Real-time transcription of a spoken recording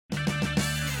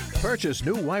Purchase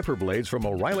new wiper blades from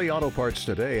O'Reilly Auto Parts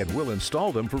today and we'll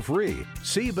install them for free.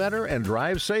 See better and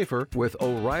drive safer with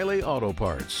O'Reilly Auto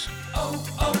Parts.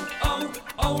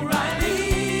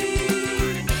 O'Reilly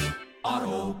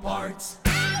Auto Parts.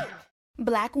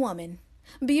 Black woman.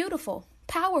 Beautiful,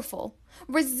 powerful,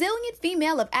 resilient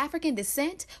female of African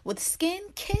descent with skin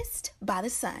kissed by the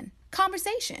sun.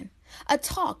 Conversation. A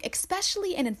talk,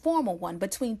 especially an informal one,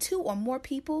 between two or more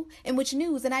people in which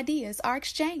news and ideas are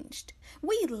exchanged.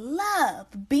 We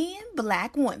love being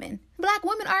Black women. Black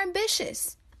women are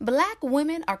ambitious. Black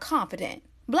women are confident.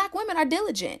 Black women are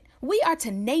diligent. We are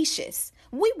tenacious.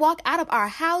 We walk out of our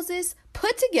houses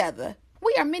put together.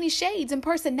 We are many shades and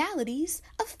personalities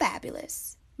of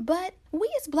fabulous. But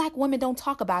we as Black women don't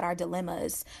talk about our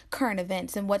dilemmas, current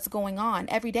events, and what's going on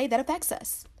every day that affects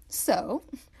us. So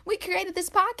we created this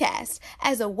podcast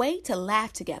as a way to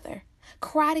laugh together,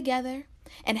 cry together,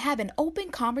 and have an open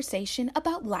conversation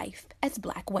about life as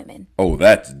Black women. Oh,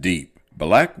 that's deep.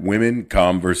 Black Women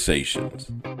Conversations.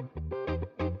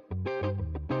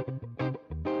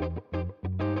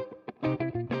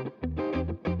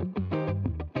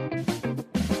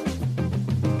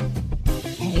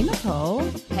 Hey, Nicole.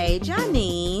 Hey,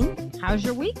 Janine. How's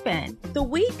your week been? The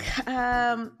week,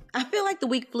 I feel like the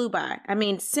week flew by. I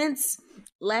mean, since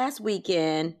last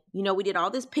weekend, we did all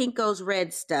this Pink Goes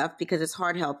Red stuff because it's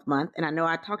Heart Health Month. And I know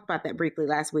I talked about that briefly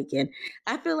last weekend.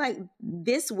 I feel like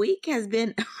this week has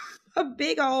been a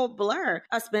big old blur.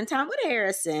 I spent time with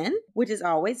Harrison, which is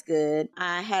always good.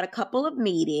 I had a couple of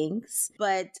meetings,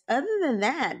 but other than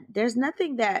that, there's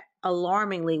nothing that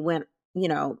alarmingly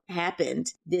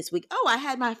happened this week. Oh, I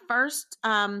had my first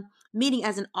meeting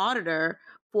as an auditor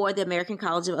for the American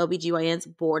College of OBGYN's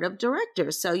board of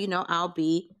directors. So,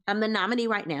 I'm the nominee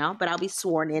right now, but I'll be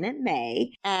sworn in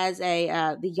May as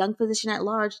the young physician at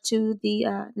large to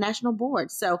the national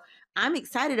board. So I'm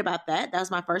excited about that. That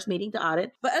was my first meeting to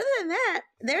audit. But other than that,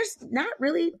 there's not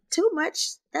really too much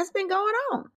that's been going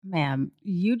on. Ma'am,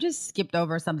 you just skipped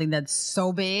over something that's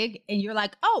so big and you're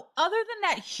like, oh, other than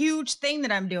that huge thing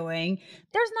that I'm doing,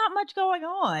 there's not much going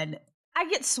on. I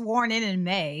get sworn in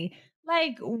May.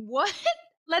 Like, what?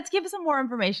 Let's give some more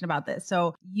information about this.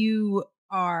 So you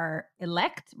are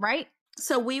elect, right?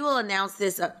 So we will announce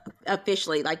this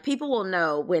officially. Like, people will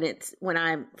know when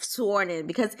I'm sworn in,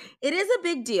 because it is a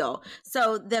big deal.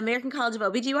 So the American College of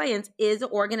OBGYNs is an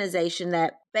organization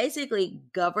that basically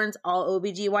governs all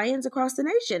OBGYNs across the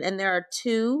nation. And there are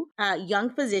two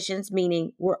young physicians,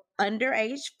 meaning we're under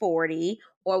age 40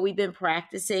 or we've been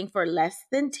practicing for less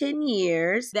than 10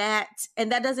 years.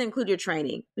 And that doesn't include your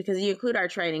training, because if you include our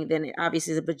training, then it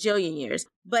obviously is a bajillion years.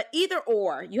 But either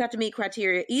or, you have to meet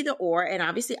criteria either or. And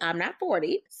obviously I'm not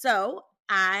 40. So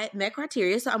I met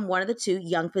criteria. So I'm one of the two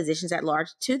young physicians at large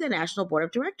to the National Board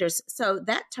of Directors. So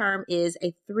that term is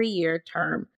a 3-year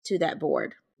term to that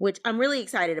board, which I'm really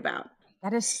excited about.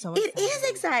 That is so exciting. It is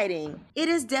exciting. It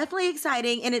is definitely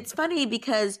exciting. And it's funny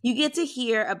because you get to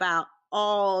hear about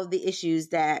all the issues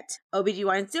that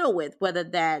OBGYNs deal with, whether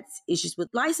that's issues with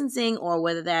licensing or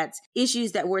whether that's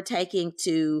issues that we're taking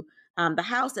to the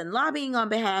House and lobbying on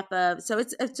behalf of. So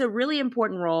it's a really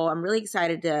important role. I'm really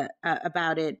excited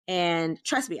about it. And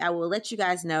trust me, I will let you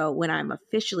guys know when I'm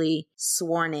officially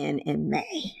sworn in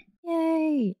May.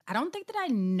 Yay. I don't think that I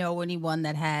know anyone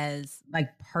that has,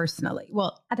 personally.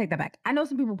 Well, I take that back. I know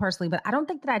some people personally, but I don't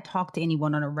think that I talk to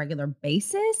anyone on a regular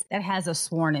basis that has a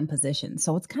sworn in position.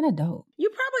 So it's kind of dope. You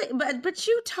probably, but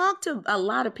you talk to a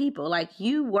lot of people. Like,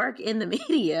 you work in the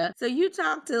media. So you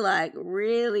talk to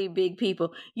really big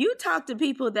people. You talk to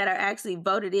people that are actually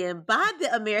voted in by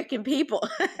the American people.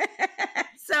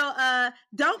 So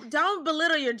don't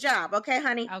belittle your job, okay,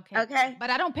 honey? Okay. But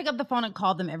I don't pick up the phone and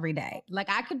call them every day.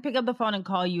 I could pick up the phone and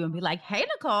call you and be like, hey,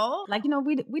 Nicole.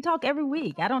 We talk every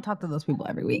week. I don't talk to those people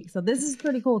every week. So this is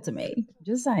pretty cool to me.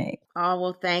 Just saying. Oh,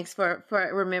 well, thanks for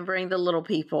remembering the little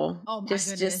people. Oh, my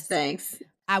goodness. Just thanks.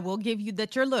 I will give you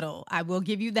that you're little. I will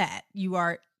give you that. You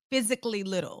are physically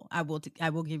little. I will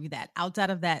give you that.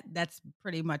 Outside of that, that's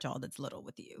pretty much all that's little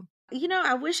with you.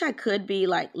 I wish I could be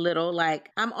little.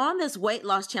 I'm on this weight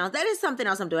loss challenge. That is something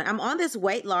else I'm doing. I'm on this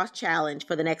weight loss challenge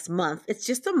for the next month. It's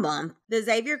just a month. The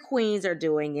Xavier Queens are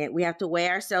doing it. We have to weigh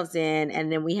ourselves in, and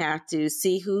then we have to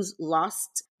see who's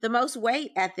lost the most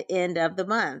weight at the end of the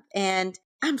month. And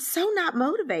I'm so not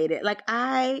motivated.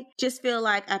 I just feel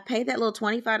like I paid that little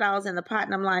 $25 in the pot,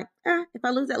 and I'm like, if I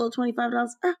lose that little $25,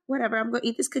 whatever. I'm going to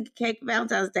eat this cookie cake for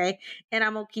Valentine's Day, and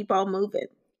I'm going to keep on moving.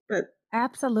 But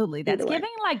absolutely. That's either way.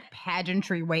 giving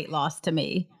pageantry weight loss to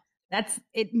me.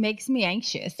 It makes me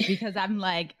anxious because I'm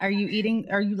like, are you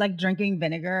like drinking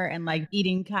vinegar and like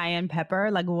eating cayenne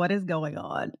pepper? Like, what is going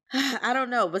on? I don't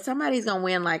know, but somebody's going to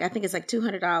win, like, I think it's like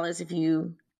 $200 if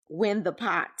you win the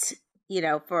pot,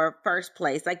 for first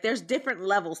place. Like, there's different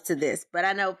levels to this, but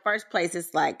I know first place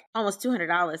is like almost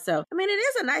 $200. So, I mean, it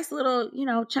is a nice little,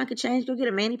 chunk of change. Go get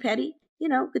a mani-pedi,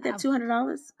 get that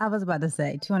 $200. I was about to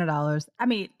say $200. I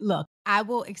mean, look, I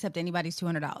will accept anybody's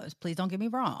 $200. Please don't get me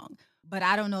wrong. But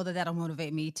I don't know that that'll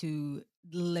motivate me to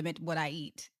limit what I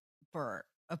eat for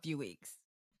a few weeks.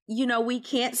 We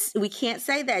can't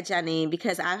say that, Janine,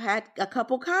 because I've had a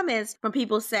couple comments from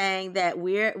people saying that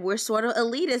we're sort of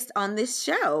elitist on this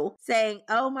show, saying,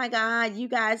 "Oh my God, you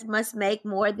guys must make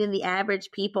more than the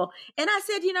average people." And I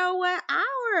said, you know what?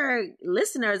 Our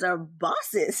listeners are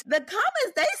bosses. The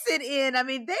comments they sit in, I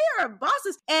mean, they are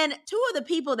bosses. And two of the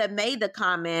people that made the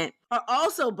comment are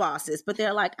also bosses, but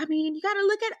they're like, I mean, you got to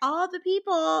look at all the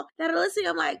people that are listening.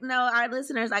 I'm like, no, our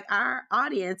listeners, like our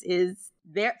audience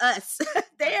they're us.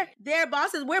 they're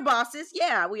bosses. We're bosses.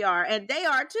 Yeah, we are. And they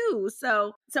are too.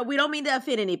 So we don't mean to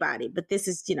offend anybody, but this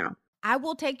is, I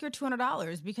will take your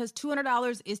 $200 because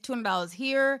 $200 is $200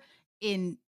 here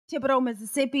in Thibodaux,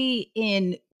 Mississippi,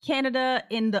 in Canada,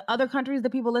 in the other countries that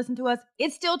people listen to us.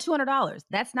 It's still $200.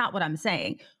 That's not what I'm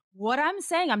saying. What I'm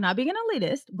saying, I'm not being an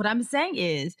elitist. What I'm saying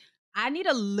is I need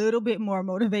a little bit more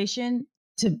motivation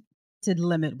to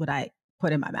limit what I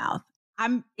put in my mouth.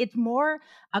 It's more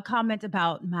a comment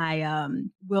about my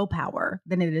willpower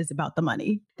than it is about the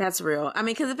money. That's real. I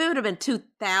mean, because if it would have been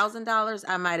 $2,000,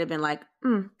 I might have been like,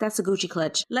 that's a Gucci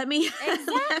clutch. Let me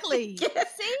exactly.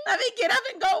 Let me get up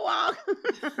and go walk.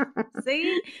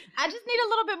 See, I just need a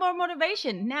little bit more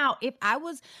motivation. Now, if I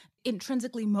was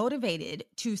intrinsically motivated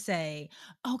to say,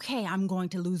 okay, I'm going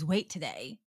to lose weight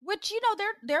today, which,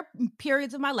 there are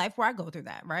periods of my life where I go through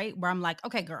that, right? Where I'm like,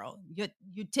 okay, girl, you're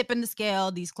tipping the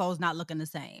scale. These clothes not looking the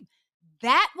same.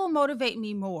 That will motivate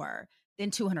me more than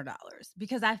 $200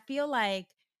 because I feel like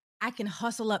I can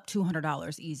hustle up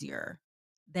 $200 easier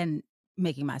than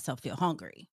making myself feel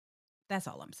hungry. That's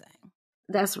all I'm saying.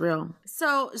 That's real.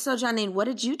 So Janine, what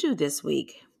did you do this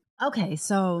week? Okay,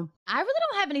 so I really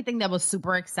don't have anything that was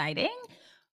super exciting,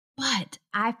 but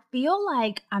I feel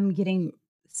like I'm getting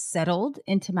settled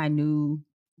into my new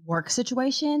work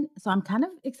situation. So I'm kind of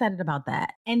excited about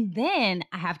that. And then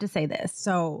I have to say this.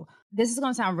 So this is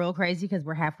going to sound real crazy because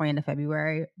we're halfway into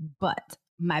February, but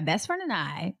my best friend and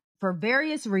I, for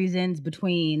various reasons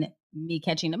between me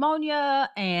catching pneumonia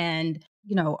and,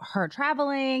 her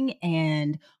traveling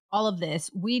and all of this,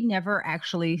 we never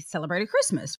actually celebrated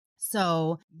Christmas.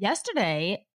 So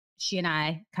yesterday, she and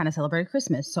I kind of celebrated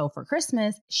Christmas. So for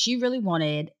Christmas, she really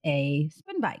wanted a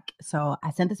spin bike. So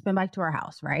I sent the spin bike to her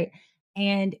house, right?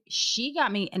 And she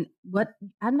got me, and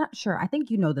I'm not sure, I think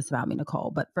you know this about me,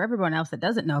 Nicole, but for everyone else that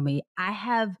doesn't know me, I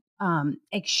have an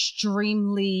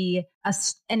extremely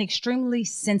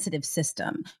sensitive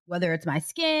system, whether it's my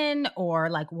skin or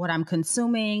like what I'm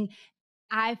consuming.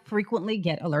 I frequently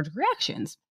get allergic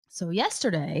reactions. So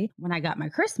yesterday, when I got my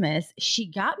Christmas, she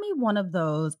got me one of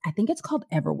those, I think it's called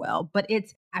Everwell, but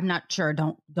I'm not sure,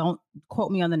 don't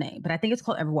quote me on the name, but I think it's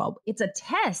called Everwell. It's a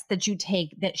test that you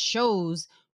take that shows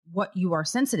what you are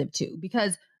sensitive to,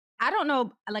 because I don't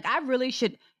know, like I really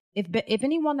should, if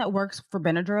anyone that works for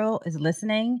Benadryl is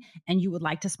listening and you would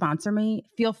like to sponsor me,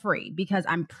 feel free, because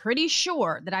I'm pretty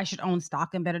sure that I should own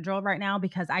stock in Benadryl right now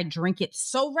because I drink it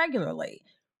so regularly.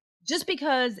 Just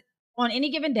because on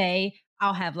any given day,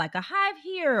 I'll have like a hive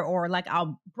here, or like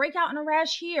I'll break out in a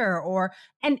rash here,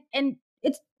 and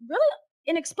it's really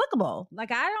inexplicable.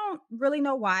 Like I don't really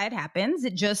know why it happens.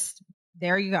 It just,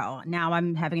 there you go. Now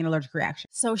I'm having an allergic reaction.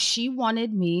 So she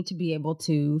wanted me to be able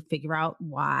to figure out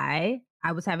why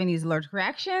I was having these allergic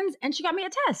reactions, and she got me a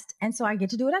test. And so I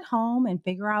get to do it at home and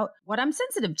figure out what I'm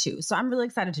sensitive to. So I'm really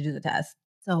excited to do the test.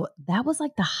 So that was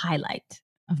like the highlight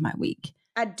of my week.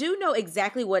 I do know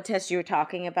exactly what test you're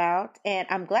talking about, and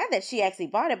I'm glad that she actually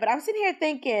bought it, but I'm sitting here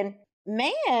thinking,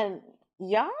 man,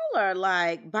 y'all are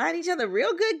like buying each other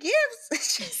real good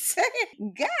gifts. She said,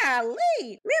 golly,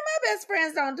 me and my best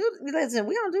friends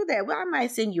we don't do that. Well, I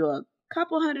might send you a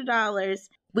couple $100.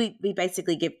 We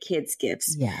basically give kids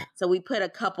gifts. Yeah. So we put a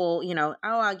couple,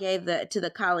 I gave to the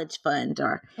college fund,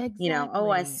 or, exactly.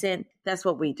 I sent, that's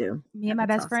what we do. Me and my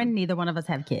best friend, neither one of us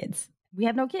have kids. We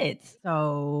have no kids.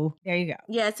 So there you go.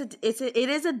 Yeah, it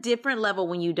is a different level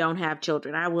when you don't have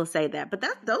children. I will say that. But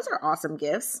those are awesome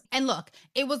gifts. And look,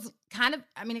 it was kind of,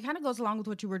 it kind of goes along with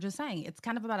what you were just saying. It's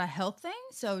kind of about a health thing.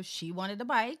 So she wanted a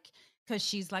bike because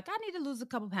she's like, I need to lose a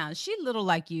couple pounds. She little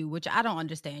like you, which I don't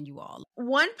understand you all.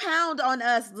 1 pound on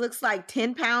us looks like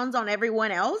 10 pounds on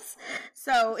everyone else.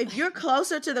 So if you're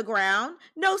closer to the ground,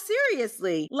 no,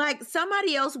 seriously, like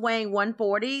somebody else weighing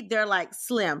 140, they're like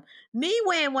slim. Me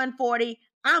weighing 140,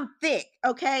 I'm thick.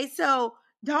 Okay. So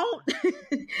don't,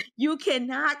 you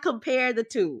cannot compare the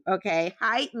two. Okay.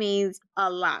 Height means a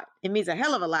lot. It means a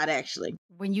hell of a lot, actually.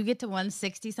 When you get to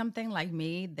 160 something like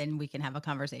me, then we can have a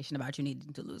conversation about you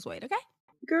needing to lose weight. Okay.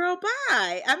 Girl,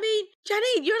 bye. I mean,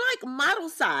 Janine, you're like model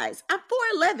size. I'm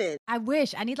 4'11". I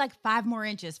wish. I need like 5 more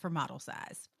inches for model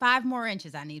size. 5 more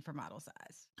inches I need for model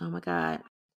size. Oh my God.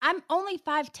 I'm only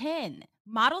 5'10".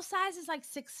 Model size is like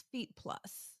 6 feet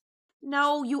plus.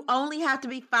 No, you only have to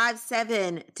be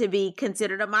 5'7" to be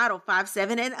considered a model,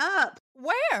 5'7" and up.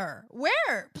 Where?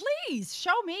 Please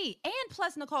show me. And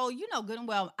plus, Nicole, you know good and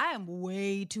well, I am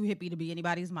way too hippie to be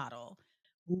anybody's model.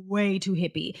 Way too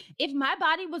hippie. If my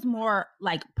body was more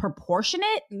like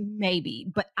proportionate, maybe,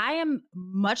 but I am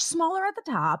much smaller at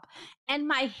the top and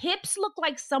my hips look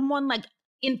like someone like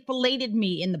inflated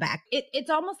me in the back.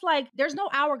 It's almost like there's no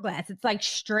hourglass. It's like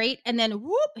straight and then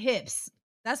whoop, hips.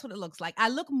 That's what it looks like. I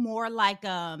look more like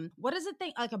what is the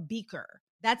thing? Like a beaker.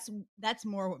 That's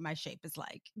more what my shape is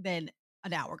like than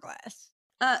an hourglass.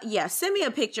 Yeah, send me a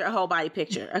picture, a whole body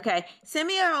picture. Okay. Send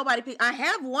me a whole body picture. I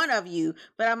have one of you,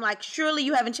 but I'm like, surely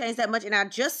you haven't changed that much. And I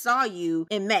just saw you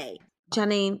in May.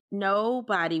 Janine,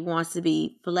 nobody wants to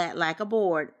be flat like a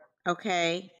board.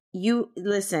 Okay. You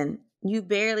listen, you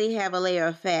barely have a layer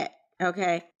of fat.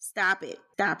 Okay. Stop it.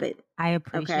 I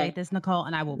appreciate this, Nicole,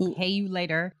 and I will pay you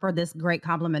later for this great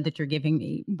compliment that you're giving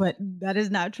me, but that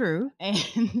is not true.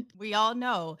 And we all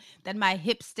know that my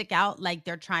hips stick out like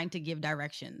they're trying to give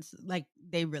directions, like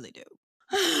they really do.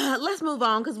 Let's move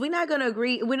on because we're not going to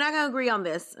agree. We're not going to agree on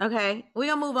this. Okay. We're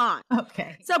going to move on.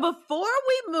 Okay. So before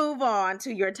we move on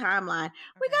to your timeline,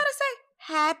 we got to say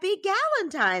Happy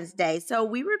Galentine's Day. So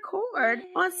we record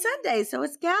on Sunday. So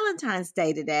it's Galentine's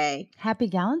Day today. Happy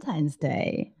Galentine's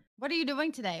Day. What are you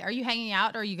doing today? Are you hanging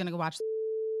out or are you going to go watch?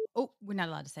 Oh, we're not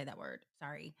allowed to say that word.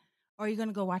 Sorry. Or are you going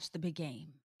to go watch the big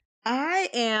game? I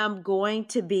am going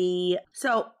to be,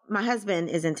 so my husband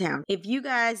is in town. If you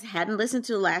guys hadn't listened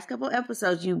to the last couple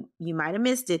episodes, you might have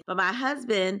missed it. But my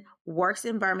husband works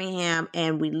in Birmingham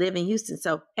and we live in Houston.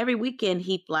 So every weekend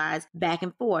he flies back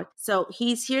and forth. So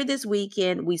he's here this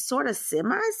weekend. We sort of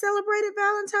semi-celebrated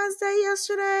Valentine's Day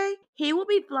yesterday. He will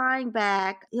be flying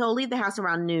back. He'll leave the house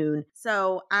around noon.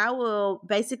 So I will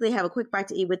basically have a quick bite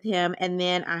to eat with him. And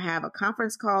then I have a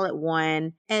conference call at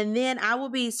 1. And then I will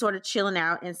be sort of chilling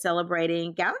out and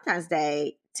celebrating Valentine's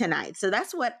Day tonight. So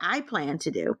that's what I plan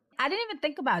to do. I didn't even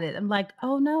think about it. I'm like,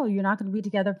 oh no, you're not going to be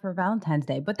together for Valentine's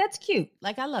Day. But that's cute.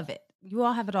 Like, I love it. You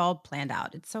all have it all planned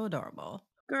out. It's so adorable.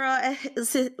 Girl,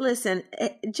 listen,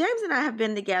 James and I have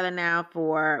been together now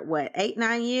for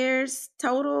 8-9 years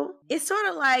total. It's sort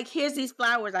of like, here's these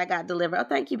flowers I got delivered. Oh,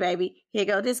 thank you, baby. Here you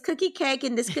go. This cookie cake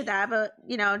and this Godiva,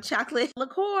 chocolate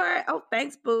liqueur. Oh,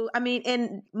 thanks, boo. I mean,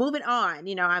 and moving on,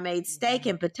 I made steak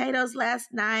and potatoes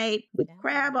last night with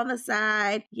crab on the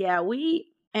side. Yeah, we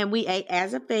ate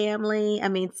as a family. I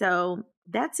mean, so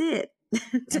that's it.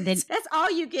 And then, that's all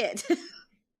you get.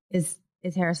 Is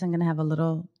Harrison going to have a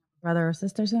little brother or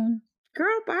sister soon?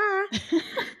 Girl, bye.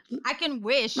 I can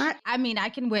wish. I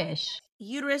can wish.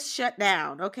 Uterus shut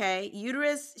down, okay?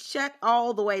 Uterus shut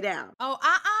all the way down. Oh,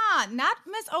 not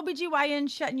Miss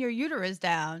OBGYN shutting your uterus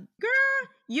down. Girl,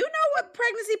 you know what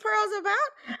pregnancy pearl's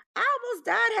about? I almost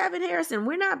died having Harrison.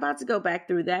 We're not about to go back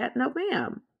through that. No,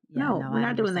 ma'am. Yeah, no, we're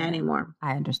not doing that anymore.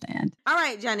 I understand. All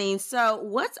right, Janine. So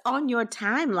what's on your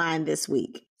timeline this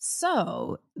week?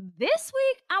 So this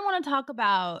week, I want to talk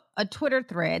about a Twitter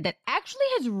thread that actually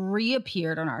has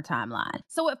reappeared on our timeline.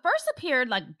 So it first appeared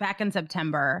back in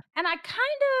September, and I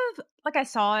I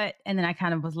saw it, and then I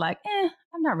kind of was like,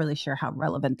 I'm not really sure how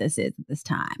relevant this is at this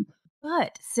time.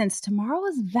 But since tomorrow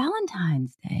is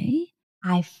Valentine's Day,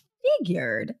 I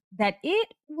figured that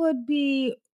it would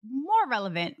be more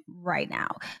relevant right now.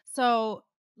 So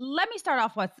let me start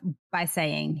off by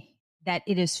saying that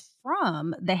it is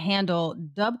from the handle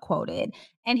Dub Quoted,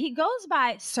 and he goes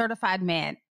by Certified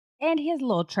Man, and he has a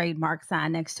little trademark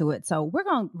sign next to it. So we're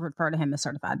going to refer to him as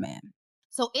Certified Man.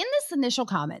 So in this initial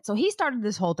comment, so he started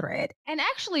this whole thread and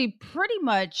actually pretty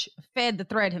much fed the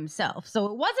thread himself. So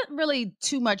it wasn't really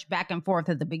too much back and forth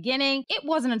at the beginning. It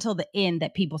wasn't until the end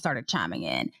that people started chiming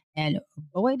in. And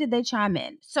boy, did they chime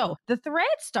in. So the thread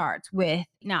starts with,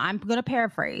 now I'm going to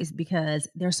paraphrase because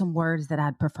there's some words that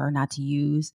I'd prefer not to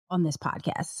use on this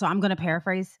podcast. So I'm going to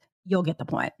paraphrase. You'll get the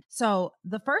point. So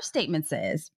the first statement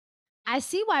says, I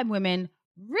see why women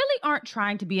really aren't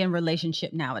trying to be in a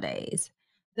relationship nowadays.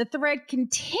 The thread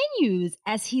continues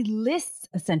as he lists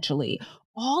essentially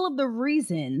all of the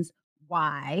reasons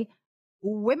why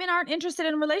women aren't interested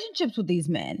in relationships with these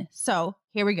men. So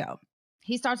here we go.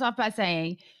 He starts off by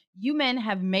saying, you men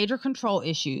have major control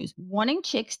issues, wanting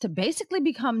chicks to basically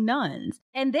become nuns.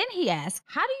 And then he asks,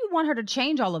 how do you want her to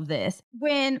change all of this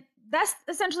when that's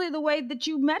essentially the way that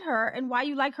you met her and why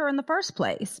you like her in the first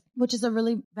place? Which is a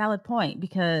really valid point,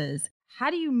 because how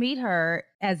do you meet her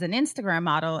as an Instagram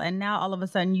model and now all of a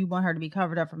sudden you want her to be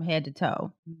covered up from head to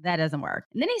toe? That doesn't work.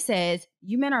 And then he says,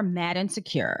 you men are mad and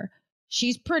insecure.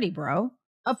 She's pretty, bro.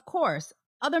 Of course,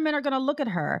 other men are going to look at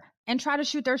her and try to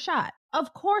shoot their shot.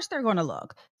 Of course they're going to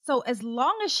look. So as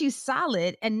long as she's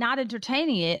solid and not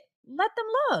entertaining it, let them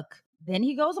look. Then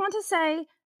he goes on to say,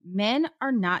 men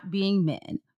are not being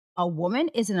men. A woman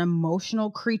is an emotional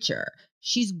creature.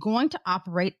 She's going to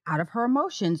operate out of her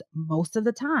emotions most of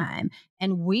the time.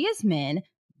 And we as men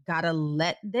gotta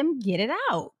let them get it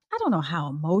out. I don't know how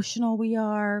emotional we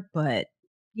are, but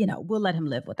we'll let him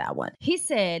live with that one. He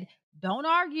said, don't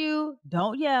argue,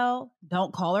 don't yell,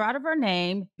 don't call her out of her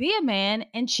name, be a man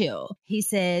and chill. He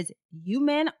says, you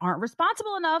men aren't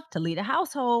responsible enough to lead a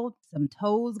household. Some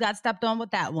toes got stepped on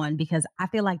with that one because I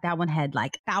feel like that one had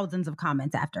like thousands of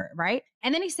comments after it, right?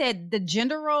 And then he said, the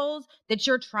gender roles that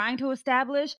you're trying to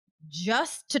establish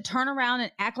just to turn around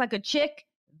and act like a chick,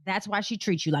 that's why she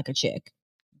treats you like a chick.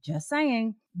 Just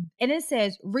saying. And it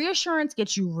says, reassurance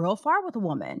gets you real far with a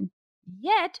woman.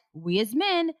 Yet, we as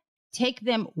men take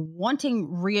them wanting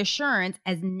reassurance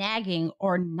as nagging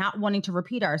or not wanting to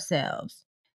repeat ourselves.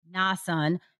 Nah,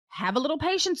 son, have a little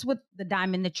patience with the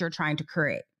diamond that you're trying to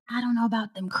create. I don't know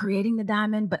about them creating the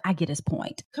diamond, but I get his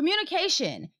point.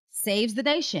 Communication saves the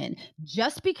nation.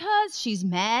 Just because she's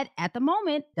mad at the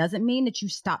moment doesn't mean that you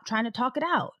stop trying to talk it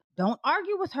out. Don't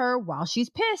argue with her while she's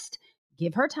pissed.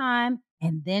 Give her time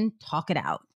and then talk it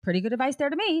out. Pretty good advice there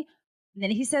to me. And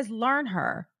then he says, learn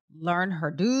her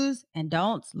do's and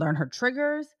don'ts, learn her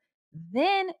triggers,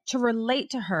 then to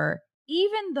relate to her,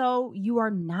 even though you are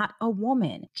not a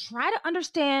woman. Try to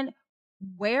understand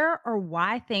where or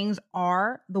why things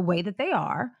are the way that they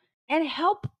are and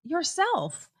help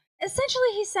yourself. Essentially,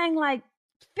 he's saying, like,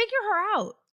 figure her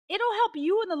out. It'll help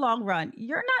you in the long run.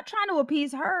 You're not trying to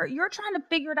appease her. You're trying to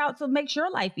figure it out so it makes your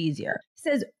life easier. He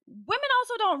says, women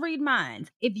also don't read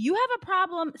minds. If you have a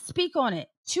problem, speak on it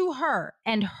to her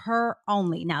and her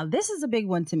only. Now, this is a big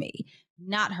one to me.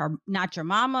 Not her, not your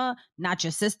mama, not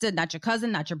your sister, not your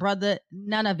cousin, not your brother,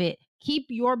 none of it. Keep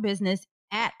your business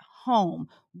at home.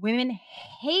 Women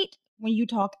hate when you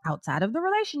talk outside of the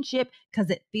relationship because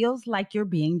it feels like you're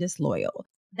being disloyal.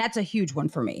 That's a huge one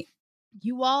for me.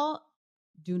 You all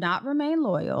do not remain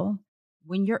loyal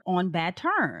when you're on bad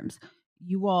terms.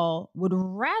 You all would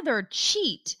rather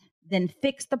cheat than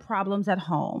fix the problems at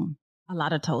home. A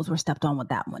lot of toes were stepped on with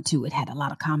that one too. It had a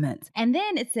lot of comments. And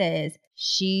then it says,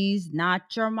 she's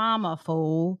not your mama,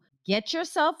 fool. Get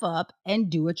yourself up and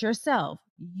do it yourself.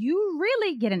 You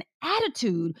really get an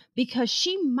attitude because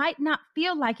she might not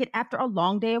feel like it after a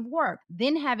long day of work.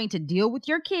 Then having to deal with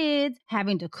your kids,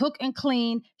 having to cook and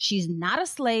clean. She's not a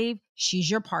slave. She's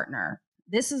your partner.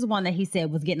 This is one that he said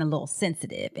was getting a little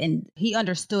sensitive, and he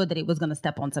understood that it was going to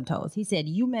step on some toes. He said,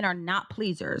 you men are not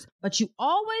pleasers, but you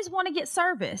always want to get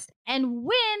serviced. And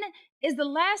when is the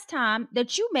last time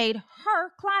that you made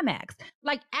her climax?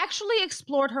 Like actually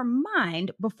explored her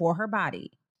mind before her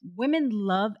body. Women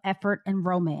love effort and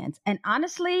romance. And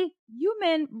honestly, you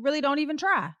men really don't even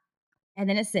try. And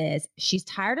then it says, she's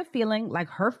tired of feeling like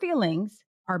her feelings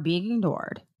are being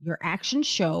ignored. Your actions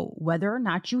show whether or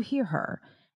not you hear her.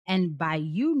 And by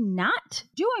you not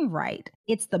doing right,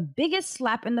 it's the biggest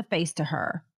slap in the face to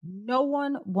her. No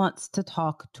one wants to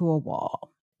talk to a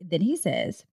wall. Then he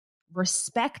says,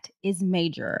 respect is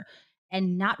major,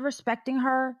 and not respecting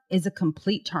her is a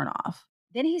complete turnoff.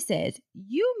 Then he says,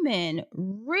 you men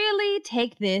really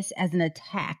take this as an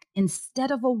attack instead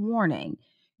of a warning.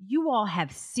 You all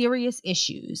have serious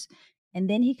issues. And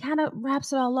then he kind of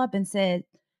wraps it all up and said,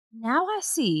 now I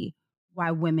see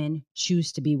why women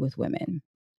choose to be with women.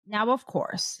 Now, of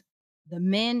course, the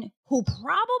men who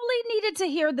probably needed to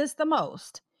hear this the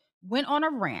most went on a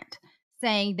rant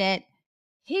saying that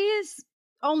he is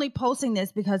only posting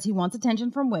this because he wants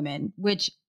attention from women,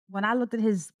 which when I looked at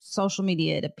his social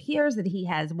media, it appears that he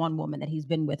has one woman that he's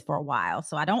been with for a while.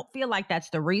 So I don't feel like that's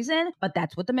the reason, but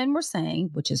that's what the men were saying,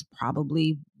 which is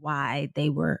probably why they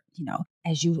were,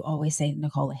 as you always say,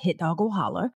 Nicole, a hit dog will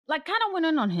holler, like kind of went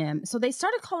in on him. So they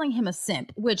started calling him a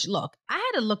simp, which look, I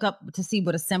had to look up to see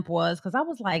what a simp was because I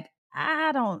was like,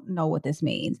 I don't know what this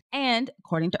means. And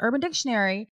according to Urban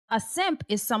Dictionary, a simp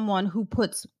is someone who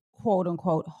puts quote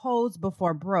unquote hoes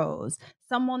before bros,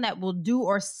 someone that will do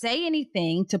or say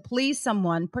anything to please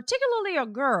someone, particularly a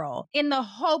girl, in the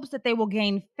hopes that they will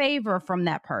gain favor from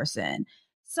that person.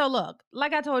 So look,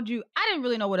 like I told you, I didn't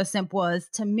really know what a simp was.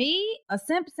 To me, a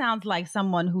simp sounds like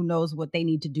someone who knows what they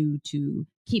need to do to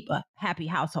keep a happy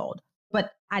household.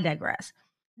 But I digress.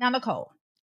 Now, Nicole,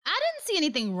 I didn't see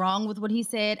anything wrong with what he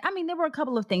said. I mean, there were a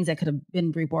couple of things that could have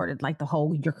been reworded, like the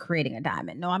whole "you're creating a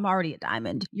diamond." No, I'm already a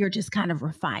diamond. You're just kind of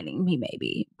refining me,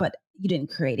 maybe, but you didn't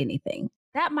create anything.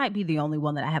 That might be the only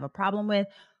one that I have a problem with.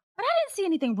 But I didn't see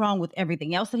anything wrong with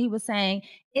everything else that he was saying.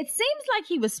 It seems like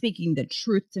he was speaking the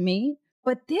truth to me,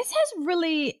 but this has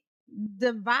really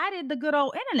divided the good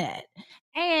old internet.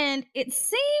 And it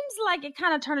seems like it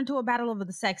kind of turned into a battle over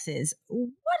the sexes.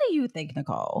 What do you think,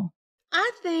 Nicole?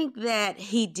 I think that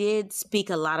he did speak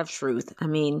a lot of truth. I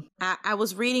mean, I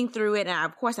was reading through it, and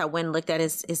of course I went and looked at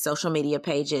his social media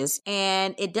pages,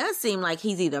 and it does seem like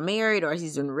he's either married or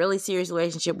he's in a really serious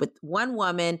relationship with one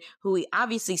woman who he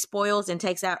obviously spoils and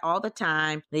takes out all the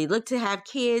time. They look to have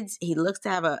kids. He looks to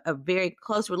have a very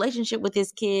close relationship with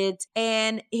his kids,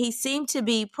 and he seemed to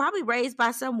be probably raised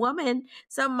by some woman,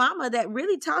 some mama that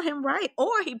really taught him right.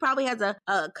 Or he probably has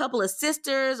a couple of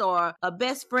sisters or a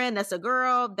best friend that's a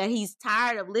girl that he's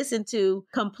tired of listening to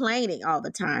complaining all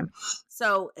the time.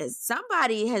 So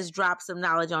somebody has dropped some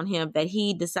knowledge on him that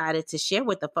he decided to share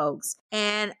with the folks.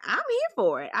 And I'm here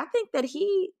for it. I think that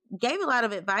he gave a lot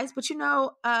of advice, but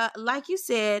like you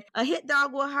said, a hit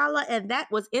dog will holler, and that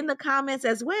was in the comments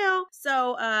as well.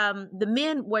 So the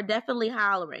men were definitely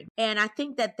hollering. And I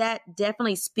think that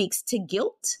definitely speaks to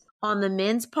guilt on the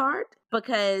men's part,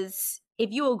 because if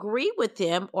you agree with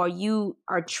him or you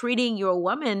are treating your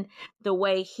woman the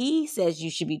way he says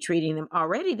you should be treating them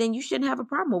already, then you shouldn't have a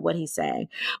problem with what he's saying.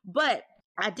 But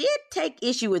I did take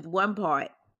issue with one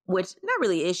part, which not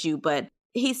really issue, but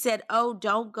he said, "Oh,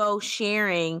 don't go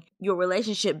sharing your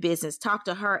relationship business. Talk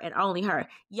to her and only her."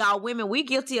 Y'all women, we're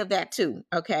guilty of that too,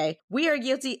 okay? We are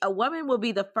guilty. A woman will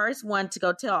be the first one to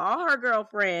go tell all her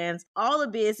girlfriends, all the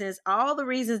business, all the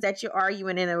reasons that you're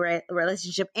arguing in a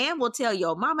relationship, and will tell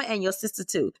your mama and your sister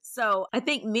too. So I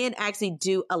think men actually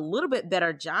do a little bit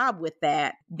better job with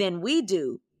that than we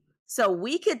do. So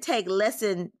we could take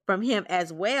lesson from him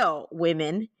as well,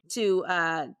 women, to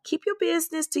keep your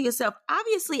business to yourself.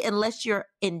 Obviously, unless you're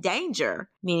in danger,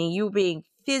 meaning you're being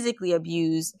physically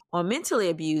abused or mentally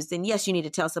abused, then yes, you need to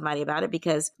tell somebody about it,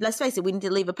 because let's face it, we need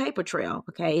to leave a paper trail,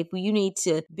 okay? If you need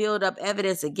to build up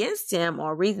evidence against him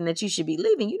or reason that you should be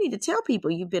leaving, you need to tell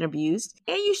people you've been abused,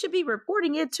 and you should be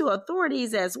reporting it to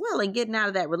authorities as well and getting out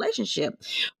of that relationship.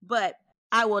 But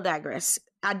I will digress.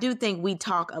 I do think we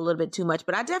talk a little bit too much,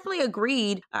 but I definitely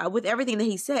agreed with everything that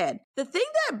he said. The thing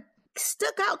that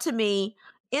stuck out to me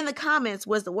in the comments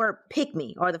was the word pick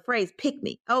me, or the phrase pick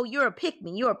me. "Oh, you're a pick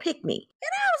me. You're a pick me."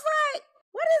 And I was like,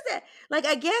 what is that? Like,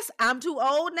 I guess I'm too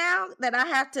old now that I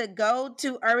have to go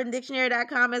to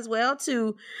urbandictionary.com as well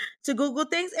to Google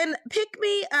things. And pick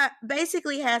me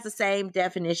basically has the same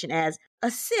definition as a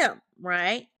simp,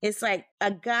 right? It's like a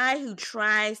guy who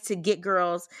tries to get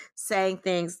girls saying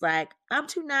things like, "I'm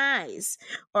too nice,"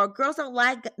 or "girls don't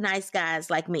like nice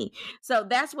guys like me." So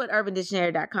that's what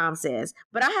urbandictionary.com says.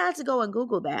 But I had to go and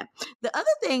Google that. The other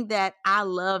thing that I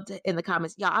loved in the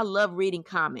comments, y'all, I love reading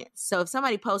comments. So if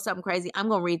somebody posts something crazy, I'm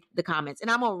going to read the comments, and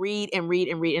I'm going to read and read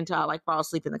and read until I fall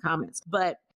asleep in the comments.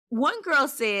 But one girl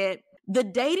said, "The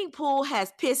dating pool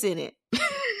has piss in it."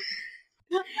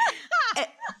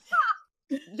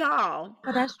 Y'all.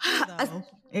 But that's true, though.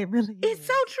 It really is. It's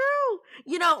so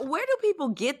true. Where do people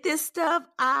get this stuff?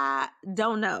 I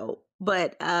don't know.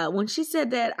 But when she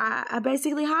said that, I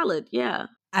basically hollered. Yeah.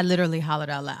 I literally hollered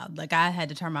out loud. Like, I had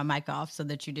to turn my mic off so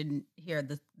that you didn't hear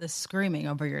the screaming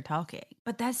over your talking.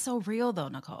 But that's so real, though,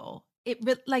 Nicole.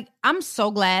 I'm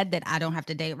so glad that I don't have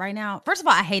to date right now. First of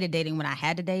all, I hated dating when I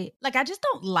had to date. Like, I just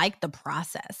don't like the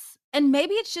process. And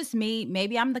maybe it's just me.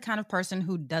 Maybe I'm the kind of person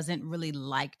who doesn't really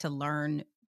like to learn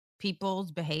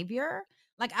people's behavior.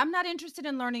 Like, I'm not interested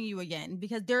in learning you again,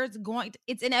 because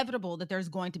it's inevitable that there's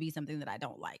going to be something that I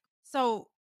don't like. So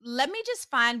let me just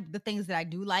find the things that I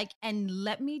do like, and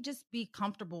let me just be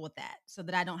comfortable with that, so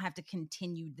that I don't have to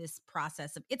continue this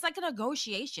process of, it's like a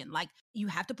negotiation. Like, you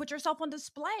have to put yourself on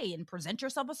display and present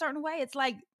yourself a certain way. It's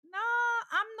like, nah,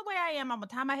 I'm the way I am. I'm gonna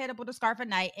tie my head up with a scarf at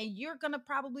night, and you're gonna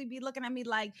probably be looking at me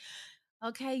like,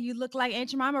 "Okay, you look like Aunt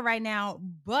Jemima right now,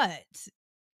 but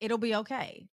it'll be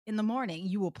okay. In the morning,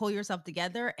 you will pull yourself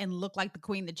together and look like the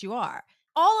queen that you are."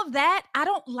 All of that, I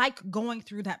don't like going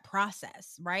through that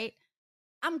process, right?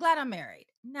 I'm glad I'm married.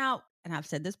 Now, and I've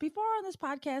said this before on this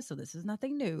podcast, so this is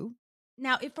nothing new.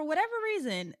 Now, if for whatever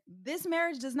reason this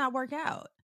marriage does not work out,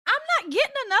 I'm not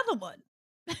getting another one.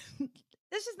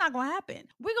 This is not going to happen.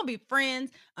 We're going to be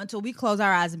friends until we close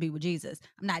our eyes and be with Jesus.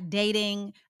 I'm not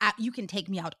dating. You can take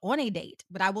me out on a date,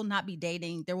 but I will not be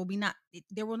dating. There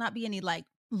will not be any like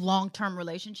long-term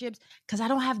relationships because I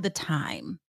don't have the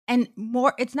time. And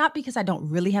more, it's not because I don't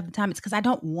really have the time. It's because I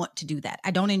don't want to do that.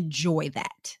 I don't enjoy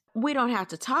that. We don't have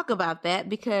to talk about that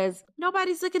because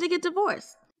nobody's looking to get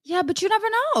divorced. Yeah, but you never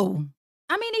know.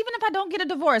 I mean, even if I don't get a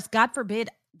divorce, God forbid,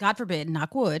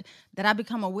 knock wood, that I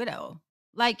become a widow.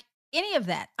 Like any of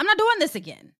that. I'm not doing this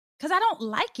again because I don't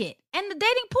like it. And the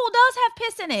dating pool does have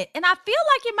piss in it. And I feel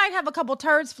like it might have a couple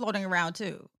turds floating around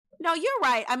too. No, you're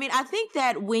right. I mean, I think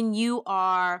that when you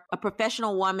are a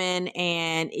professional woman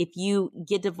and if you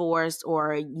get divorced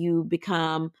or you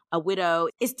become a widow,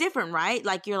 it's different, right?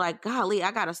 Like you're like, golly,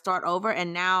 I got to start over.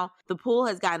 And now the pool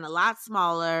has gotten a lot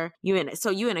smaller. You're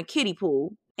in a kiddie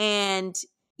pool and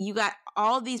you got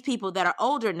all these people that are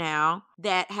older now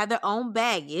that have their own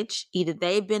baggage. Either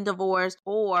they've been divorced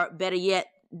or better yet,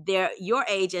 they're your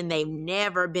age and they've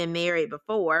never been married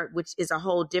before, which is a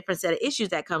whole different set of issues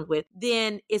that comes with.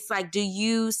 Then it's like, do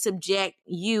you subject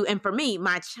you, and for me,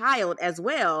 my child as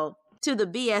well, to the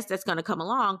BS that's going to come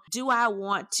along? Do I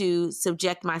want to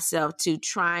subject myself to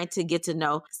trying to get to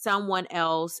know someone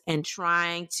else and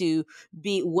trying to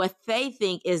be what they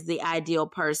think is the ideal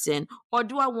person? Or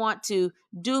do I want to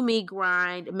do me,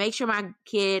 grind, make sure my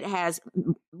kid has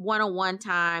one-on-one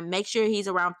time, make sure he's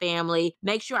around family,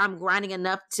 make sure I'm grinding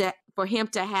enough for him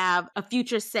to have a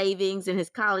future savings and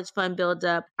his college fund build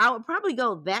up? I would probably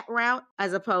go that route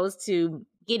as opposed to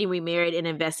getting remarried and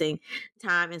investing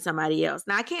time in somebody else.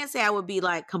 Now, I can't say I would be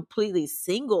like completely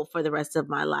single for the rest of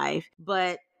my life,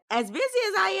 but as busy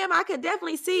as I am, I could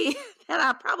definitely see that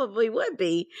I probably would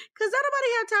be because nobody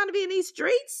have time to be in these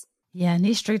streets. Yeah, and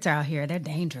these streets are out here. They're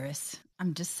dangerous.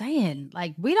 I'm just saying,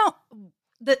 like,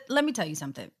 let me tell you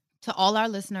something. To all our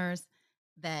listeners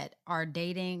that are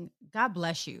dating, God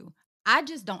bless you. I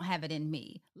just don't have it in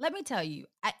me. Let me tell you,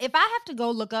 if I have to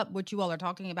go look up what you all are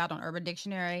talking about on Urban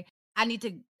Dictionary, I need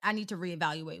to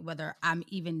reevaluate whether I'm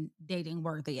even dating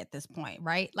worthy at this point,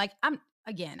 right? Like I'm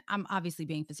obviously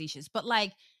being facetious, but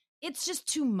like it's just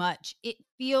too much. It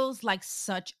feels like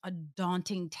such a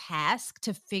daunting task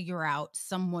to figure out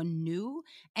someone new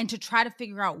and to try to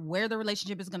figure out where the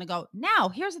relationship is going to go. Now,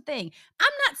 here's the thing.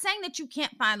 I'm not saying that you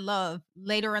can't find love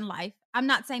later in life. I'm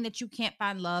not saying that you can't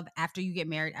find love after you get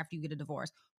married, after you get a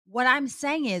divorce. What I'm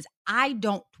saying is I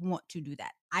don't want to do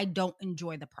that. I don't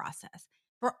enjoy the process.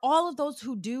 For all of those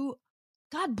who do,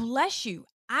 God bless you.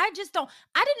 I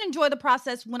didn't enjoy the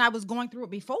process when I was going through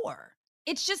it before.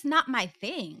 It's just not my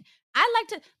thing. I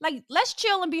like to, let's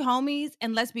chill and be homies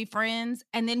and let's be friends.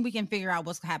 And then we can figure out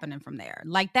what's happening from there.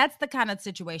 Like, that's the kind of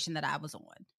situation that I was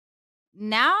on.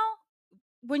 Now,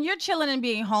 when you're chilling and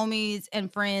being homies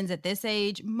and friends at this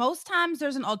age, most times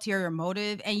there's an ulterior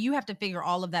motive and you have to figure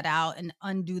all of that out and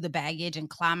undo the baggage and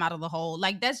climb out of the hole.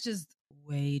 Like, that's just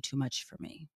way too much for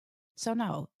me. So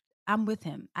no, I'm with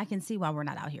him. I can see why we're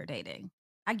not out here dating.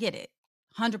 I get it.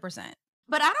 100%.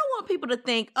 But I don't want people to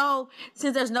think, oh,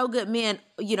 since there's no good men,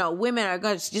 women are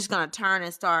just going to turn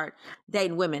and start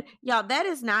dating women. Y'all,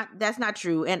 that's not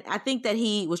true. And I think that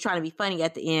he was trying to be funny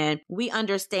at the end. We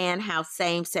understand how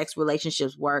same-sex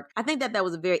relationships work. I think that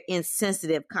was a very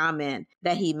insensitive comment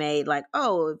that he made. Like,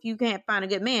 oh, if you can't find a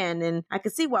good man, then I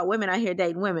can see why women out here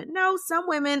dating women. No, some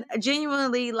women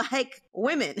genuinely like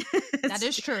women. That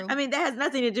is true. I mean, that has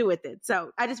nothing to do with it.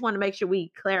 So I just want to make sure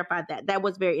we clarify that. That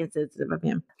was very insensitive of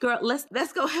him. Girl, let's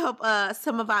go help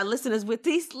some of our listeners with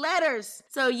these letters.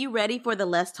 So you ready for the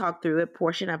Let's Talk Through It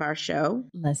portion of our show?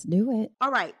 Let's do it.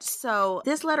 All right. So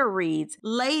this letter reads,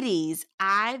 ladies,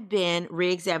 I've been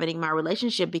re-examining my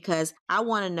relationship because I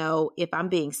want to know if I'm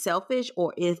being selfish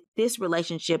or if this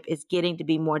relationship is getting to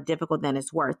be more difficult than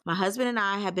it's worth. My husband and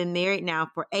I have been married now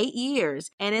for 8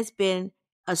 years, and it's been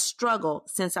a struggle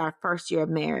since our first year of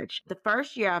marriage. The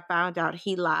first year I found out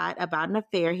he lied about an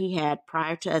affair he had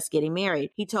prior to us getting married.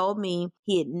 He told me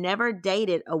he had never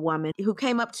dated a woman who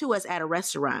came up to us at a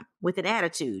restaurant with an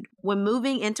attitude. When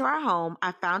moving into our home,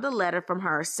 I found a letter from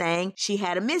her saying she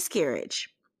had a miscarriage.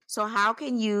 So how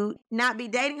can you not be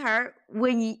dating her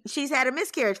when she's had a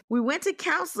miscarriage? We went to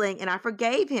counseling and I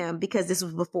forgave him because this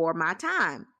was before my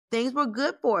time. Things were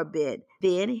good for a bit.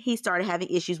 Then he started having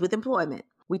issues with employment.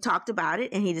 We talked about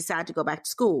it and he decided to go back to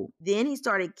school. Then he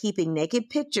started keeping naked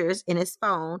pictures in his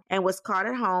phone and was caught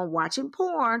at home watching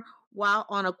porn while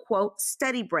on a, quote,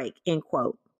 study break, end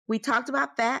quote. We talked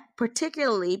about that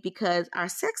particularly because our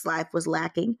sex life was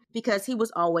lacking because he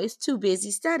was always too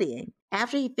busy studying.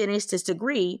 After he finished his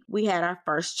degree, we had our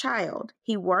first child.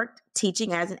 He worked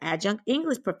teaching as an adjunct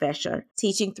English professor,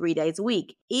 teaching 3 days a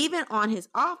week. Even on his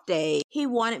off day, he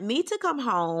wanted me to come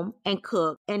home and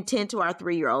cook and tend to our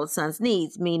 3-year-old son's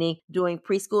needs, meaning doing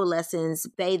preschool lessons,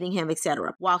 bathing him,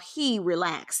 etc., while he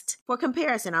relaxed. For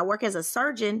comparison, I work as a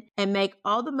surgeon and make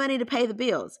all the money to pay the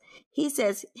bills. He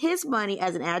says his money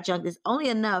as an adjunct is only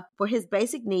enough for his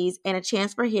basic needs and a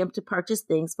chance for him to purchase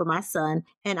things for my son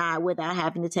and I without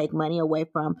having to take money away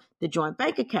from the joint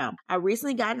bank account. I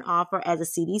recently got an offer as a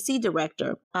CDC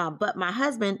director, but my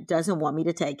husband doesn't want me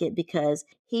to take it because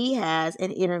he has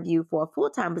an interview for a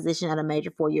full-time position at a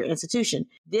major 4-year institution.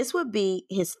 This would be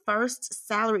his first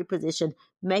salary position,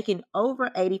 making over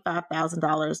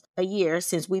 $85,000 a year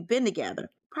since we've been together.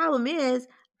 Problem is,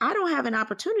 I don't have an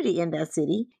opportunity in that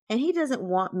city, and he doesn't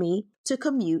want me to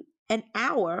commute an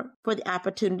hour for the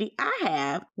opportunity I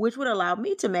have, which would allow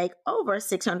me to make over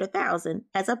 $600,000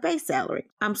 as a base salary.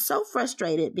 I'm so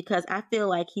frustrated because I feel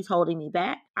like he's holding me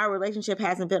back. Our relationship